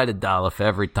move. And if I had $1 for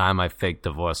every time I fake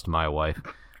divorced my wife,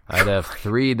 I'd have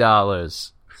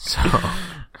 $3. So,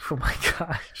 oh my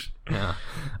gosh. Yeah.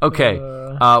 Okay.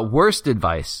 Worst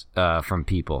advice from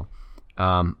people.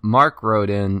 Mark wrote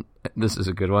in. This is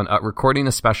a good one. Recording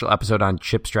a special episode on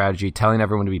chip strategy, telling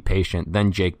everyone to be patient,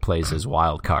 then Jake plays his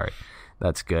wild card.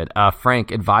 That's good.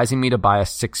 Frank, advising me to buy a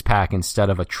 6-pack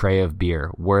instead of a tray of beer.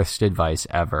 Worst advice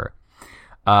ever.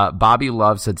 Bobby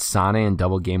Love said Sane in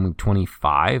double game week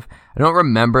 25. I don't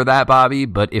remember that, Bobby,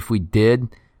 but if we did,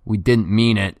 we didn't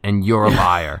mean it, and you're a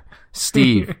liar.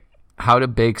 Steve, how to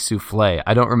bake souffle.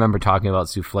 I don't remember talking about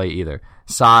souffle either.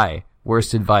 Sai,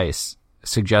 worst advice,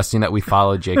 suggesting that we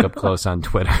follow Jacob Close on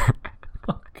Twitter.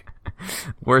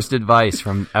 Worst advice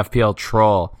from FPL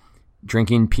Troll,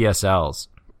 drinking PSLs.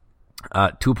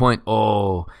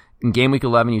 2.0, in game week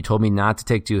 11, you told me not to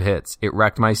take 2 hits. It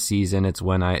wrecked my season. It's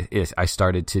when I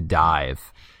started to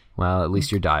dive. Well, at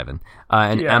least you're diving.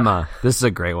 And yeah. Emma, this is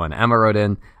a great one. Emma wrote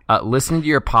in, listening to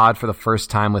your pod for the first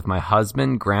time with my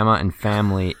husband, grandma, and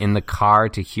family in the car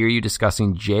to hear you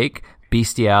discussing Jake,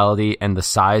 bestiality, and the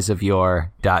size of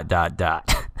your ...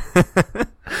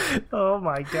 Oh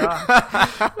my god.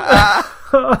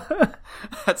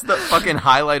 That's the fucking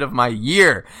highlight of my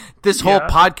year. This whole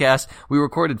podcast, we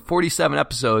recorded 47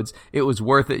 episodes. It was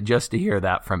worth it just to hear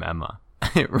that from Emma.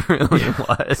 It really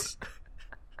was.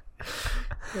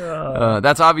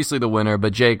 That's obviously the winner,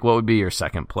 but Jake, what would be your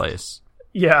second place?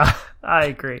 Yeah, I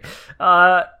agree.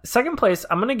 Second place,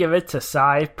 I'm going to give it to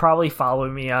Sai. Probably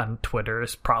following me on Twitter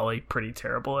is probably pretty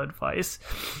terrible advice.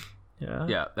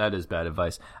 Yeah, that is bad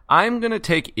advice. I'm going to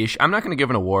take issue. I'm not going to give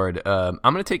an award. I'm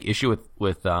going to take issue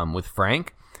with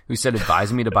Frank, who said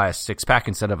advising me to buy a 6-pack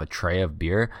instead of a tray of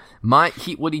beer.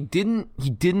 He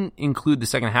didn't include the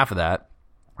second half of that.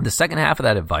 The second half of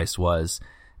that advice was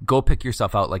go pick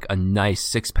yourself out like a nice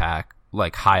 6-pack,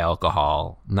 like high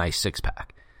alcohol, nice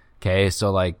 6-pack. Okay, so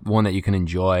like one that you can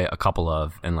enjoy a couple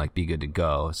of and like be good to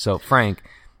go. So Frank,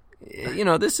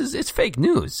 it's fake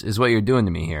news is what you're doing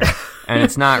to me here. And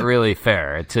it's not really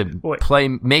fair to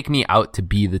make me out to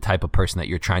be the type of person that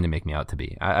you're trying to make me out to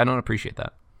be. I don't appreciate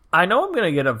that. I know I'm going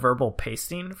to get a verbal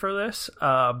pasting for this,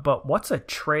 but what's a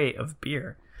tray of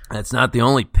beer? That's not the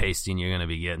only pasting you're going to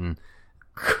be getting.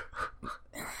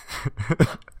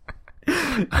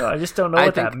 No, I just don't know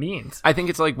what that means. I think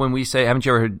it's like when we say, haven't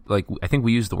you ever heard, like, I think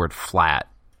we use the word flat.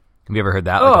 Have you ever heard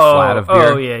that? Like a flat of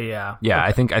beer? Oh, yeah. Yeah,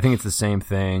 okay. I think it's the same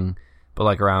thing, but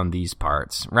like around these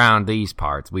parts,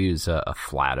 we use a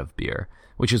flat of beer,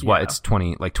 which is what? It's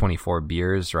 24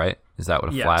 beers, right? Is that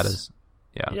what a flat is?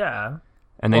 Yeah. Yeah.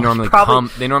 And they normally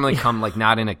come like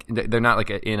not in a, they're not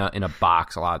like in a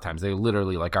box a lot of times. They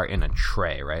literally like are in a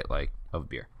tray, right? Like of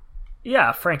beer.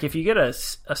 Yeah, Frank, if you get a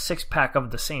 6-pack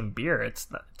of the same beer, it's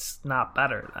not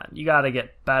better then. You got to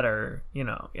get better,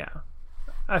 yeah.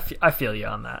 I feel you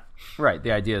on that. Right.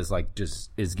 The idea is like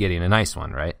just is getting a nice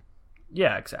one, right?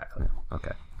 Yeah, exactly. Okay.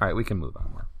 All right, we can move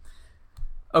on now.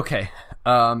 Okay.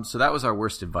 So that was our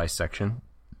worst advice section.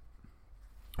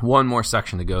 One more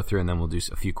section to go through, and then we'll do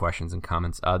a few questions and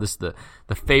comments. This is the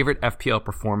favorite FPL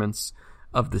performance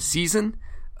of the season.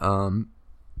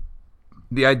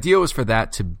 The idea was for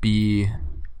that to be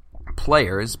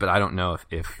players, but I don't know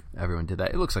if everyone did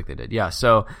that. It looks like they did. Yeah.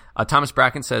 So Thomas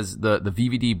Bracken says the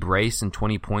VVD brace and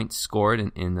 20 points scored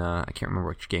in I can't remember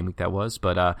which game week that was,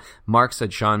 but Mark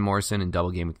said Sean Morrison in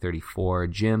double game week 34.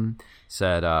 Jim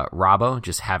said Robbo,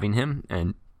 just having him,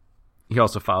 and he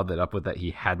also followed that up with that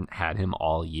he hadn't had him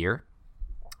all year.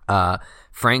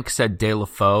 Frank said De La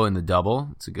Foe in the double.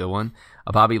 It's a good one.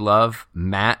 Bobby Love,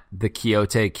 Matt the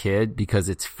Quixote Kid, because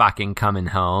it's fucking coming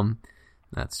home.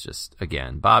 That's just,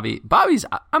 again, Bobby's,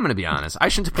 I'm going to be honest. I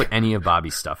shouldn't have put any of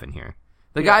Bobby's stuff in here.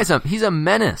 The guy's he's a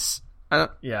menace.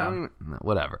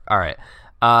 Whatever. All right.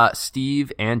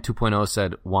 Steve and 2.0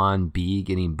 said Juan B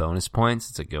getting bonus points.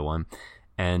 It's a good one.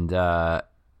 And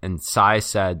Sai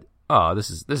said, oh, this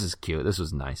is cute. This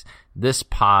was nice. This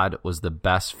pod was the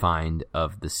best find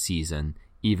of the season,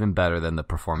 even better than the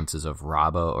performances of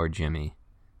Robbo or Jimmy.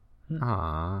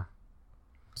 Aww.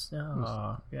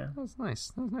 Yeah. That was nice.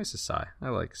 That was nice of Sai. I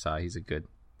like Sai. He's a good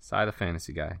Sai, the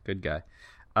fantasy guy. Good guy.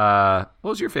 What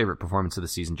was your favorite performance of the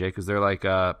season, Jake? Was there like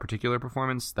a particular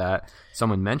performance that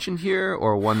someone mentioned here,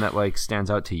 or one that like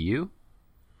stands out to you?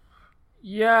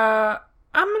 Yeah,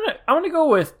 I'm gonna go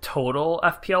with total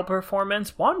FPL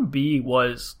performance. 1B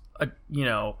was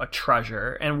a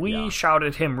treasure, and we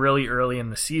shouted him really early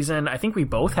in the season. I think we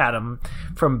both had him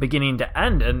from beginning to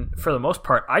end, and for the most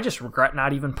part, I just regret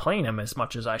not even playing him as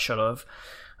much as I should have.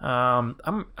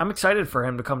 I'm excited for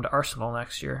him to come to Arsenal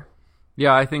next year.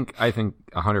 Yeah, I think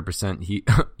 100% he.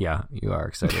 Yeah, you are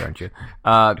excited, aren't you?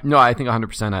 No, I think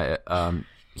 100%.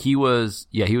 He was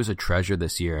a treasure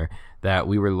this year that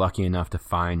we were lucky enough to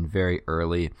find very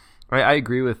early. I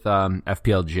agree with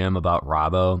FPL Jim about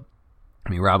Robbo. I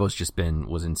mean, Robbo's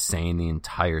was insane the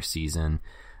entire season.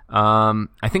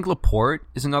 I think Laporte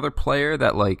is another player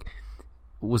that like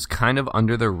was kind of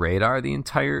under the radar not the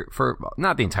entire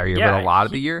year, but a lot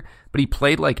of the year. But he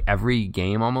played like every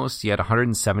game almost. He had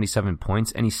 177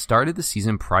 points, and he started the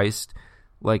season priced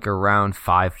like around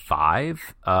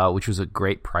 5.5, which was a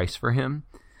great price for him.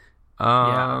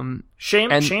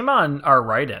 Shame on our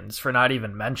write-ins for not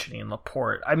even mentioning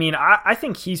Laporte. I mean, I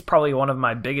think he's probably one of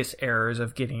my biggest errors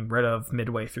of getting rid of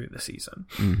midway through the season.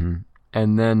 Mm-hmm.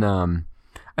 And then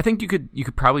I think you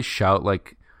could probably shout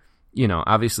like,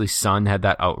 obviously Son had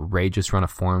that outrageous run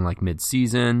of form like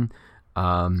mid-season.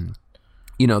 Some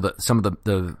of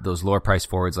those lower price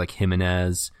forwards like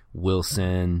Jimenez,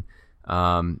 Wilson,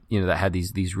 that had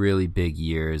these really big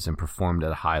years and performed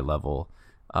at a high level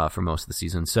for most of the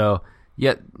season. So,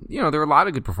 yet, there were a lot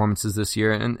of good performances this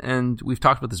year, and we've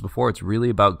talked about this before. It's really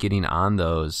about getting on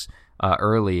those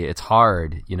early. It's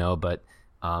hard, but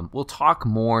we'll talk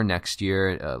more next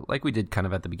year, like we did kind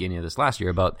of at the beginning of this last year,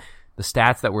 about the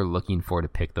stats that we're looking for to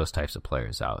pick those types of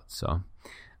players out. So,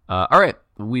 all right,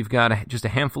 we've got just a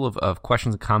handful of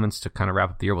questions and comments to kind of wrap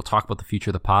up the year. We'll talk about the future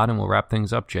of the pod, and we'll wrap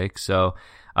things up, Jake. So,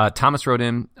 Thomas wrote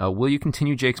in, will you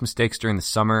continue Jake's mistakes during the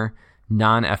summer?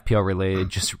 non-FPL related,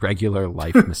 just regular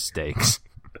life mistakes.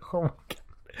 Oh my god.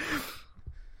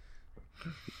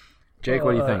 Jake,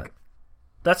 what do you think?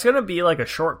 That's going to be like a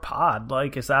short pod.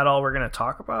 Like, is that all we're going to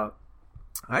talk about?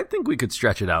 I think we could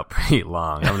stretch it out pretty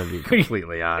long. I'm going to be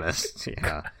completely honest.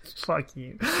 Yeah. Fuck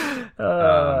you. Yeah.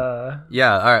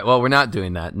 All right. Well, we're not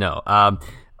doing that. No.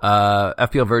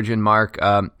 FPL Virgin Mark,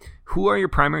 who are your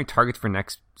primary targets for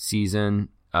next season?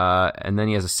 And then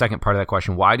he has a second part of that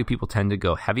question. Why do people tend to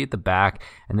go heavy at the back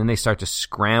and then they start to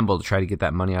scramble to try to get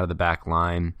that money out of the back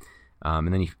line?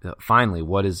 And then finally,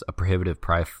 what is a prohibitive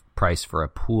price for a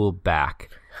pool back?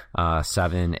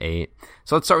 7, 8.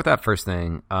 So let's start with that first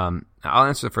thing. I'll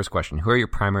answer the first question. Who are your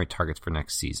primary targets for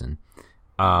next season?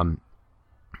 I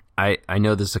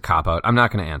know this is a cop-out. I'm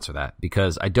not going to answer that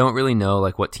because I don't really know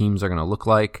like what teams are going to look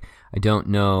like. I don't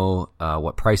know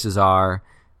what prices are.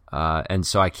 And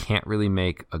so I can't really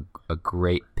make a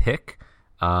great pick.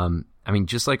 I mean,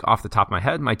 just like off the top of my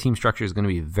head, my team structure is going to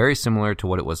be very similar to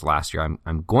what it was last year.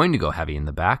 I'm going to go heavy in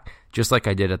the back, just like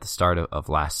I did at the start of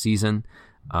last season.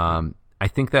 I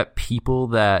think that people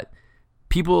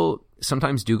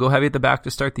sometimes do go heavy at the back to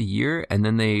start the year, and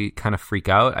then they kind of freak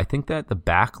out. I think that the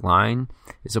back line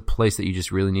is a place that you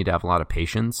just really need to have a lot of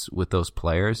patience with those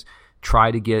players. Try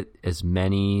to get as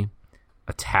many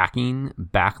attacking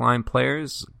backline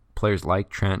players like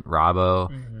Trent,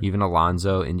 Robbo, even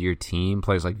Alonso into your team,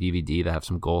 players like VVD that have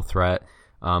some goal threat.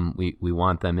 We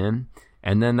want them in.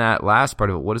 And then that last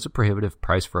part of it, what is a prohibitive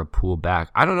price for a pool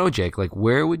back? I don't know, Jake. Like,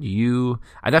 where would you...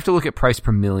 I'd have to look at price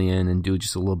per million and do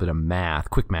just a little bit of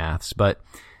quick maths, but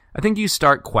I think you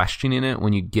start questioning it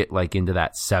when you get like into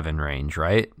that 7 range,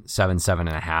 right?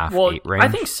 7.5, 8 range. I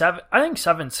think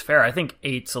 7's fair. I think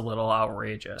 8's a little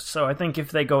outrageous. So I think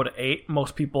if they go to 8,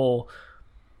 most people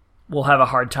will have a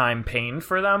hard time paying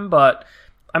for them. But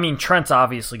I mean, Trent's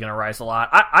obviously going to rise a lot.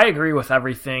 I agree with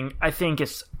everything. I think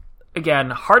it's, again,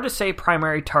 hard to say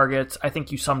primary targets. I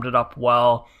think you summed it up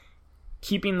well.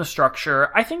 Keeping the structure.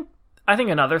 I think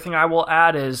another thing I will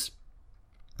add is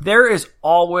there is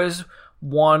always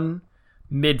one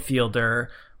midfielder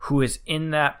who is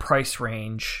in that price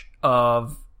range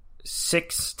of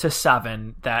 6 to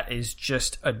 7 that is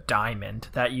just a diamond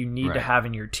that you need to have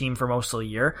in your team for most of the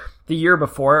year. The year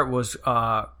before it was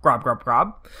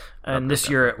Grob, and this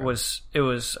year it was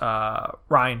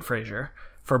Ryan Fraser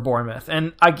for Bournemouth.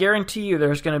 And I guarantee you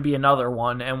there's going to be another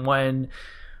one, and when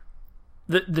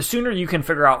the sooner you can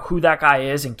figure out who that guy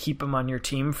is and keep him on your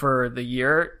team for the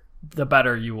year, the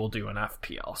better you will do in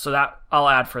FPL. So that I'll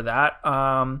add for that.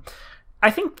 I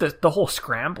think the whole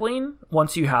scrambling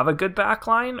once you have a good back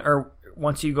line or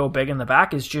once you go big in the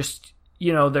back is just,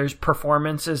 there's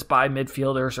performances by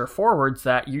midfielders or forwards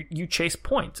that you chase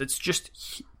points. It's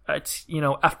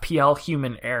FPL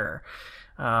human error.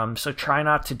 So try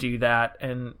not to do that.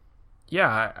 And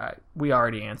yeah, we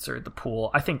already answered the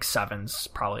pool. I think 7's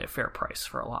probably a fair price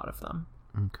for a lot of them.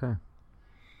 Okay.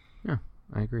 Yeah,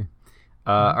 I agree.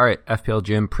 All right, FPL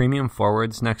Jim, premium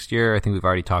forwards next year. I think we've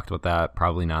already talked about that.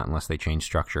 Probably not unless they change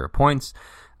structure or points.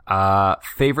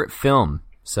 Favorite film,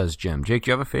 says Jim. Jake,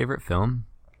 do you have a favorite film?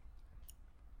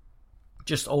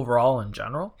 Just overall in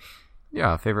general?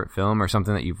 Yeah, a favorite film or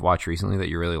something that you've watched recently that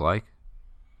you really like?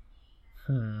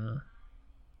 Well,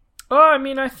 I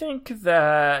mean, I think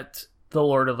that the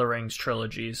Lord of the Rings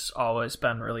trilogy's always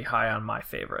been really high on my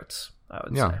favorites, I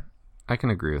would say. I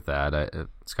can agree with that.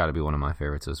 It's got to be one of my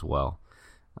favorites as well.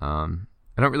 I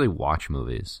don't really watch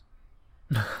movies.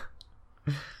 Yeah.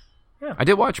 I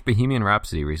did watch Bohemian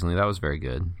Rhapsody recently. That was very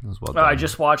good. It was well done. I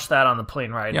just watched that on the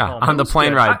plane ride home. On the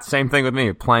plane ride. Same thing with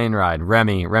me. Plane ride.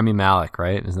 Remy Malik,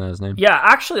 right? Isn't that his name? Yeah,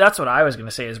 actually, that's what I was going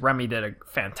to say, is Remy did a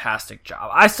fantastic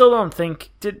job. I still don't think...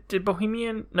 Did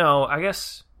Bohemian... No, I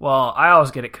guess... Well, I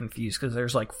always get it confused because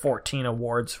there's like 14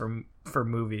 awards for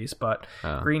movies, but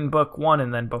Green Book won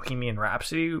and then Bohemian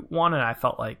Rhapsody won, and I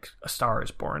felt like A Star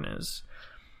Is Born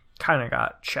kind of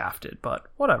got shafted, but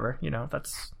whatever,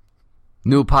 that's...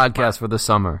 New podcast for the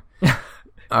summer.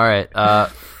 All right.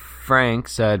 Frank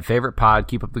said, favorite pod,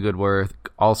 keep up the good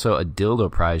work. Also, a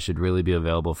dildo prize should really be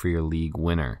available for your league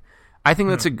winner. I think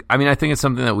I think it's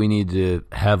something that we need to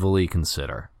heavily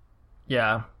consider.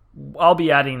 Yeah. I'll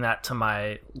be adding that to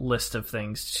my list of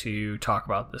things to talk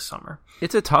about this summer.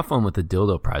 It's a tough one with the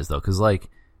dildo prize, though, because,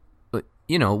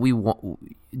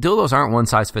 dildos aren't one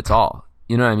size fits all.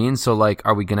 You know what I mean? So,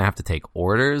 are we going to have to take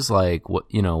orders?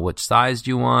 Which size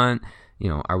do you want?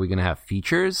 Are we going to have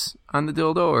features on the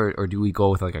dildo, or do we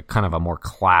go with, a kind of a more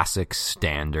classic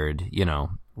standard,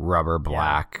 rubber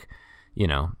black,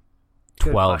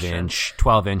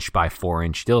 12-inch by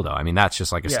 4-inch dildo? I mean, that's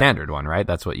just a standard one, right?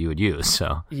 That's what you would use.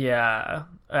 So yeah,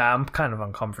 I'm kind of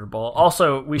uncomfortable.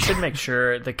 Also, we should make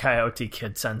sure the Coyote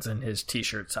Kid sends in his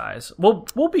t-shirt size.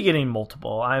 We'll be getting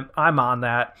multiple. I'm on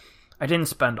that. I didn't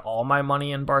spend all my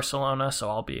money in Barcelona, so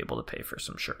I'll be able to pay for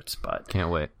some shirts. But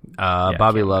can't wait.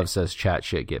 Bobby Love says chat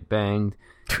shit get banged.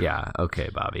 Yeah, okay,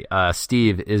 Bobby.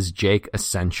 Steve, is Jake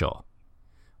essential?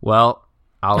 Well,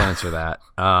 I'll answer that.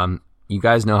 You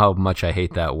guys know how much I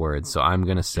hate that word, so I'm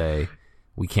gonna say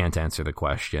we can't answer the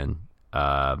question.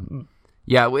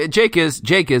 Yeah, Jake is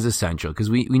essential because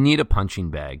we need a punching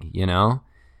bag, you know?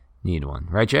 Need one,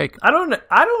 right, Jake? I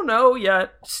don't know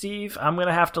yet, Steve. I'm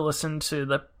gonna have to listen to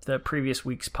the previous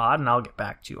week's pod, and I'll get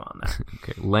back to you on that.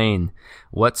 Okay, Lane,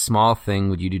 what small thing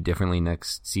would you do differently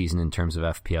next season in terms of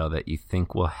FPL that you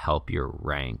think will help your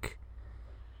rank?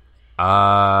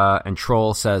 And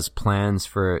Troll says plans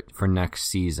for next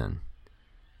season.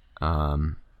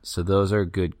 So those are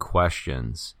good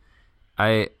questions.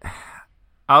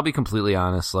 I'll be completely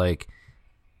honest, like,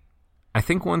 I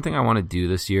think one thing I want to do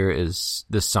this year is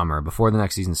this summer, before the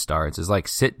next season starts, is like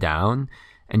sit down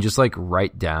and just like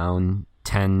write down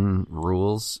 10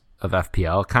 rules of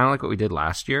FPL, kind of like what we did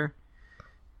last year.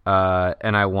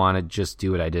 And I want to just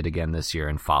do what I did again this year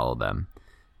and follow them.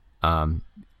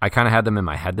 I kind of had them in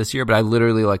my head this year, but I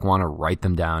literally like want to write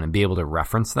them down and be able to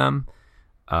reference them.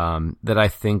 That I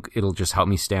think it'll just help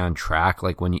me stay on track.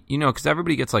 Like when you know, because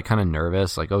everybody gets like kind of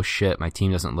nervous, like, oh shit, my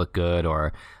team doesn't look good,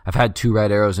 or I've had 2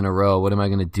 red arrows in a row. What am I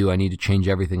going to do? I need to change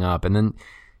everything up. And then,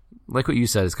 like what you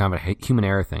said, it's kind of a human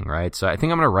error thing, right? So I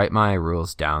think I'm going to write my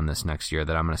rules down this next year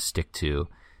that I'm going to stick to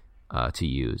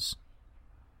use.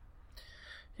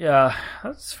 Yeah,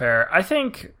 that's fair. I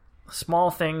think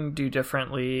small thing do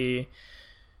differently.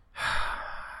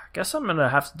 I guess I'm going to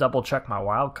have to double check my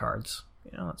wild cards.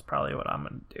 You know, that's probably what I'm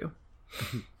going to do.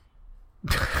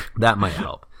 That might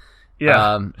help.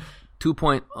 Yeah. 2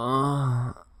 point.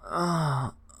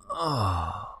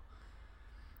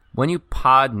 When you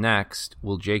pod next,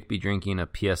 will Jake be drinking a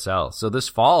PSL? So this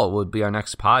fall would be our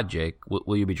next pod, Jake.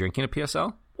 Will you be drinking a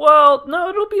PSL? Well, no,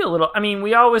 it'll be a little... I mean,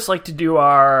 we always like to do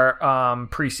our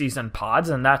preseason pods,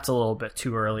 and that's a little bit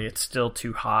too early. It's still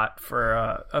too hot for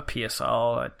a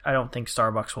PSL. I don't think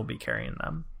Starbucks will be carrying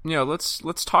them. Yeah, let's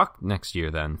talk next year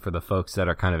then for the folks that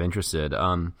are kind of interested.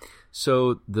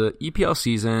 So the EPL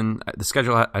season, the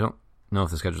schedule, I don't know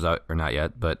if the schedule's out or not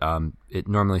yet, but it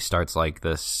normally starts like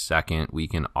the second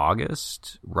week in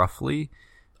August, roughly.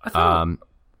 I thought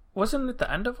wasn't it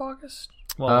the end of August?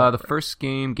 Well, the first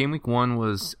game week 1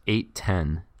 was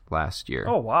 8-10 last year.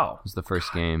 Oh, wow. It was the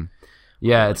first game.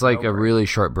 Yeah, it's like a really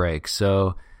short break.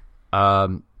 So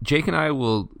Jake and I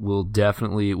will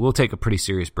definitely, we'll take a pretty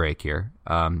serious break here.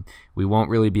 We won't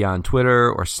really be on Twitter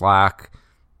or Slack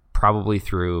probably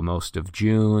through most of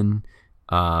June.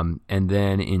 And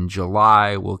then in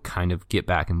July, we'll kind of get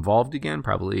back involved again.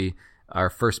 Probably our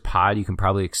first pod you can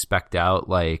probably expect out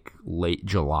like late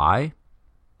July.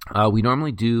 We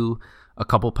normally do a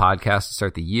couple podcasts to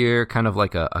start the year, kind of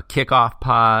like a kickoff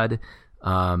pod,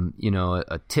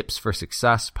 a tips for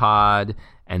success pod,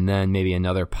 and then maybe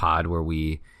another pod where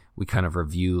we kind of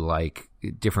review like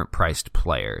different priced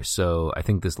players. So I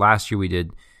think this last year we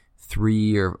did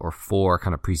 3 or 4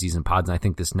 kind of preseason pods, and I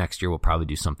think this next year we'll probably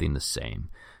do something the same.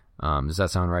 Does that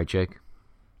sound right, Jake?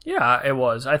 Yeah, it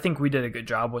was. I think we did a good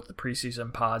job with the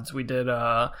preseason pods. We did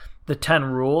the 10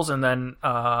 rules, and then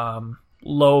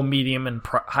low, medium, and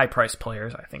high price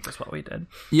players, I think is what we did.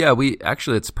 Yeah,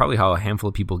 it's probably how a handful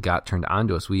of people got turned on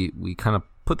to us. We kind of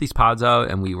put these pods out,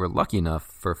 and we were lucky enough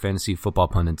for fantasy football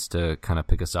pundits to kind of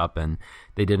pick us up, and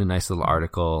they did a nice little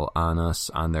article on us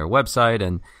on their website,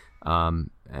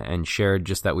 and shared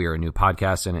just that we were a new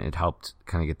podcast, and it helped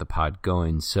kind of get the pod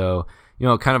going. So,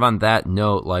 kind of on that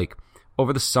note, like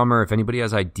over the summer, if anybody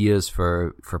has ideas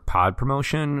for pod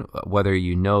promotion, whether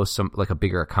some like a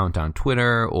bigger account on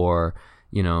Twitter or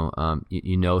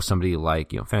somebody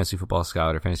like Fantasy Football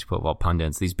Scout or Fantasy Football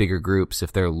Pundits, these bigger groups,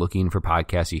 if they're looking for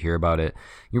podcasts, you hear about it,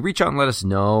 you reach out and let us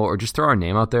know, or just throw our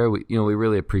name out there. We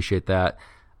really appreciate that.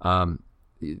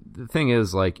 The thing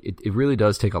is, like, it really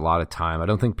does take a lot of time. I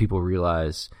don't think people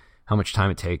realize how much time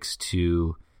it takes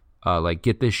to like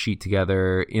get this sheet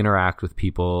together, interact with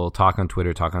people, talk on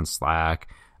Twitter, talk on Slack,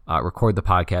 record the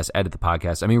podcast, edit the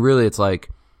podcast. I mean, really, it's like,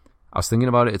 I was thinking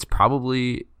about it, it's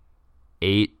probably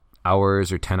 8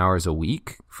 hours or 10 hours a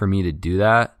week for me to do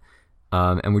that.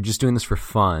 And we're just doing this for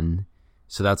fun.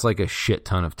 So that's like a shit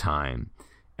ton of time.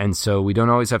 And so we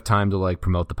don't always have time to like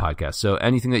promote the podcast. So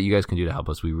anything that you guys can do to help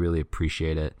us, we really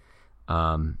appreciate it.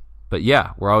 But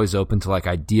yeah, we're always open to like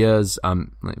ideas.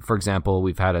 For example,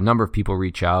 we've had a number of people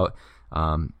reach out.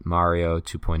 Mario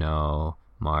 2.0,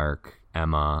 Mark,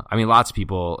 Emma. I mean, lots of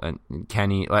people, and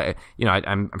Kenny. Like, you know,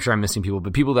 I'm sure I'm missing people,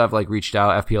 but people that have like reached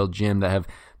out, FPL Gym, that have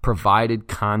provided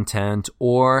content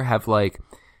or have like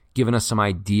given us some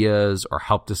ideas or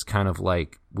helped us kind of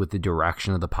like with the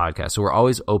direction of the podcast. So we're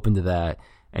always open to that,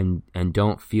 and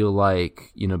don't feel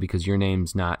like, you know, because your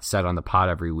name's not said on the pod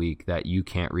every week that you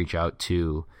can't reach out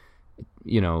to,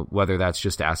 you know, whether that's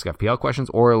just to ask FPL questions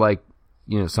or like,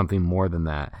 you know, something more than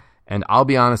that. And I'll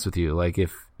be honest with you, like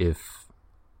if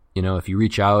you know, if you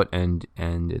reach out and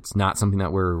it's not something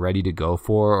that we're ready to go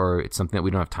for, or it's something that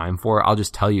we don't have time for, I'll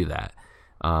just tell you that.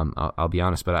 I'll be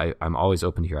honest, but I'm always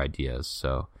open to your ideas.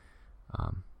 So,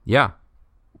 yeah,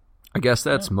 I guess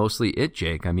that's mostly it,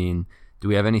 Jake. I mean, do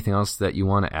we have anything else that you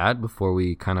want to add before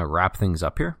we kind of wrap things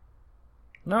up here?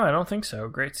 No, I don't think so.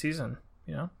 Great season,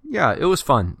 you know? Yeah, it was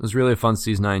fun. It was really a fun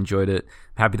season. I enjoyed it.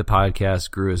 I'm happy the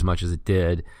podcast grew as much as it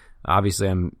did. Obviously,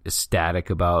 I'm ecstatic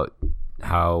about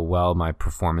how well my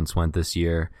performance went this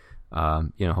year.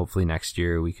 You know, hopefully next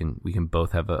year we can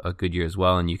both have a good year as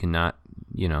well, and you can not,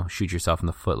 you know, shoot yourself in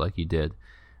the foot like you did.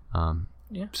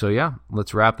 So yeah,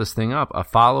 let's wrap this thing up.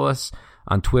 Follow us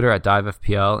on Twitter at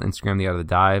DiveFPL, Instagram The Art of the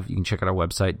Dive. You can check out our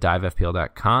website,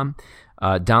 divefpl.com.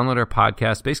 Download our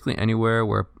podcast basically anywhere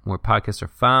where podcasts are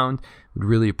found. We'd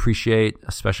really appreciate,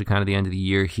 especially kind of the end of the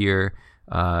year here,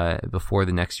 before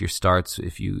the next year starts,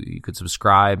 if you could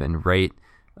subscribe and rate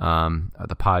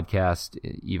the podcast,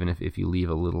 even if you leave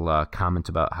a little comment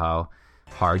about how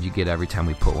hard you get every time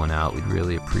we put one out. We'd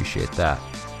really appreciate that.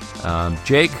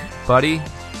 Jake, buddy,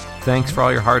 thanks for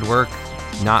all your hard work,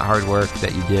 not hard work,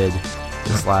 that you did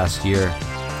this last year.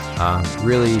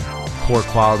 Really poor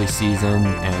quality season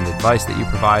and advice that you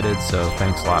provided, so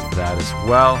thanks a lot for that as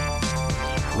well.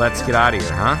 Let's get out of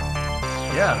here, huh?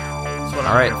 Yeah, that's what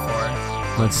I'm here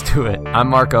for. Let's do it. I'm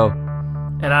Marco.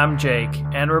 And I'm Jake.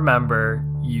 And remember,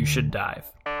 you should dive.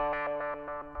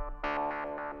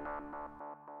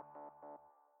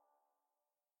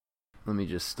 Let me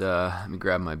just let me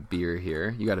grab my beer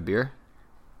here. You got a beer?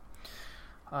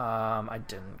 I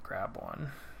didn't grab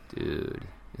one. Dude,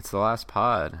 it's the last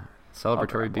pod.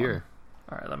 Celebratory beer.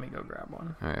 All right, let me go grab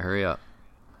one. All right, hurry up.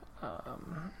 All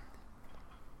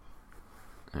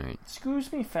right.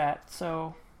 Excuse me,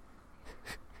 fatso.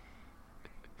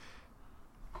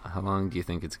 How long do you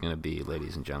think it's going to be,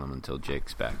 ladies and gentlemen, until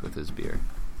Jake's back with his beer?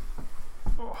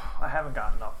 Oh, I haven't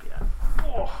gotten up yet.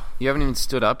 Oh. You haven't even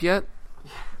stood up yet?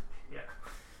 Yeah.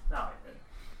 No, I did.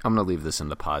 I'm going to leave this in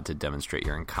the pod to demonstrate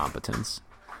your incompetence.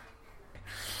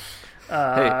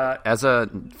 Hey, as a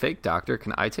fake doctor,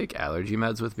 can I take allergy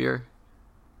meds with beer?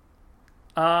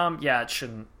 Yeah, it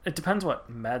shouldn't. It depends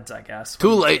what meds, I guess.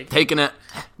 Too late, taking it.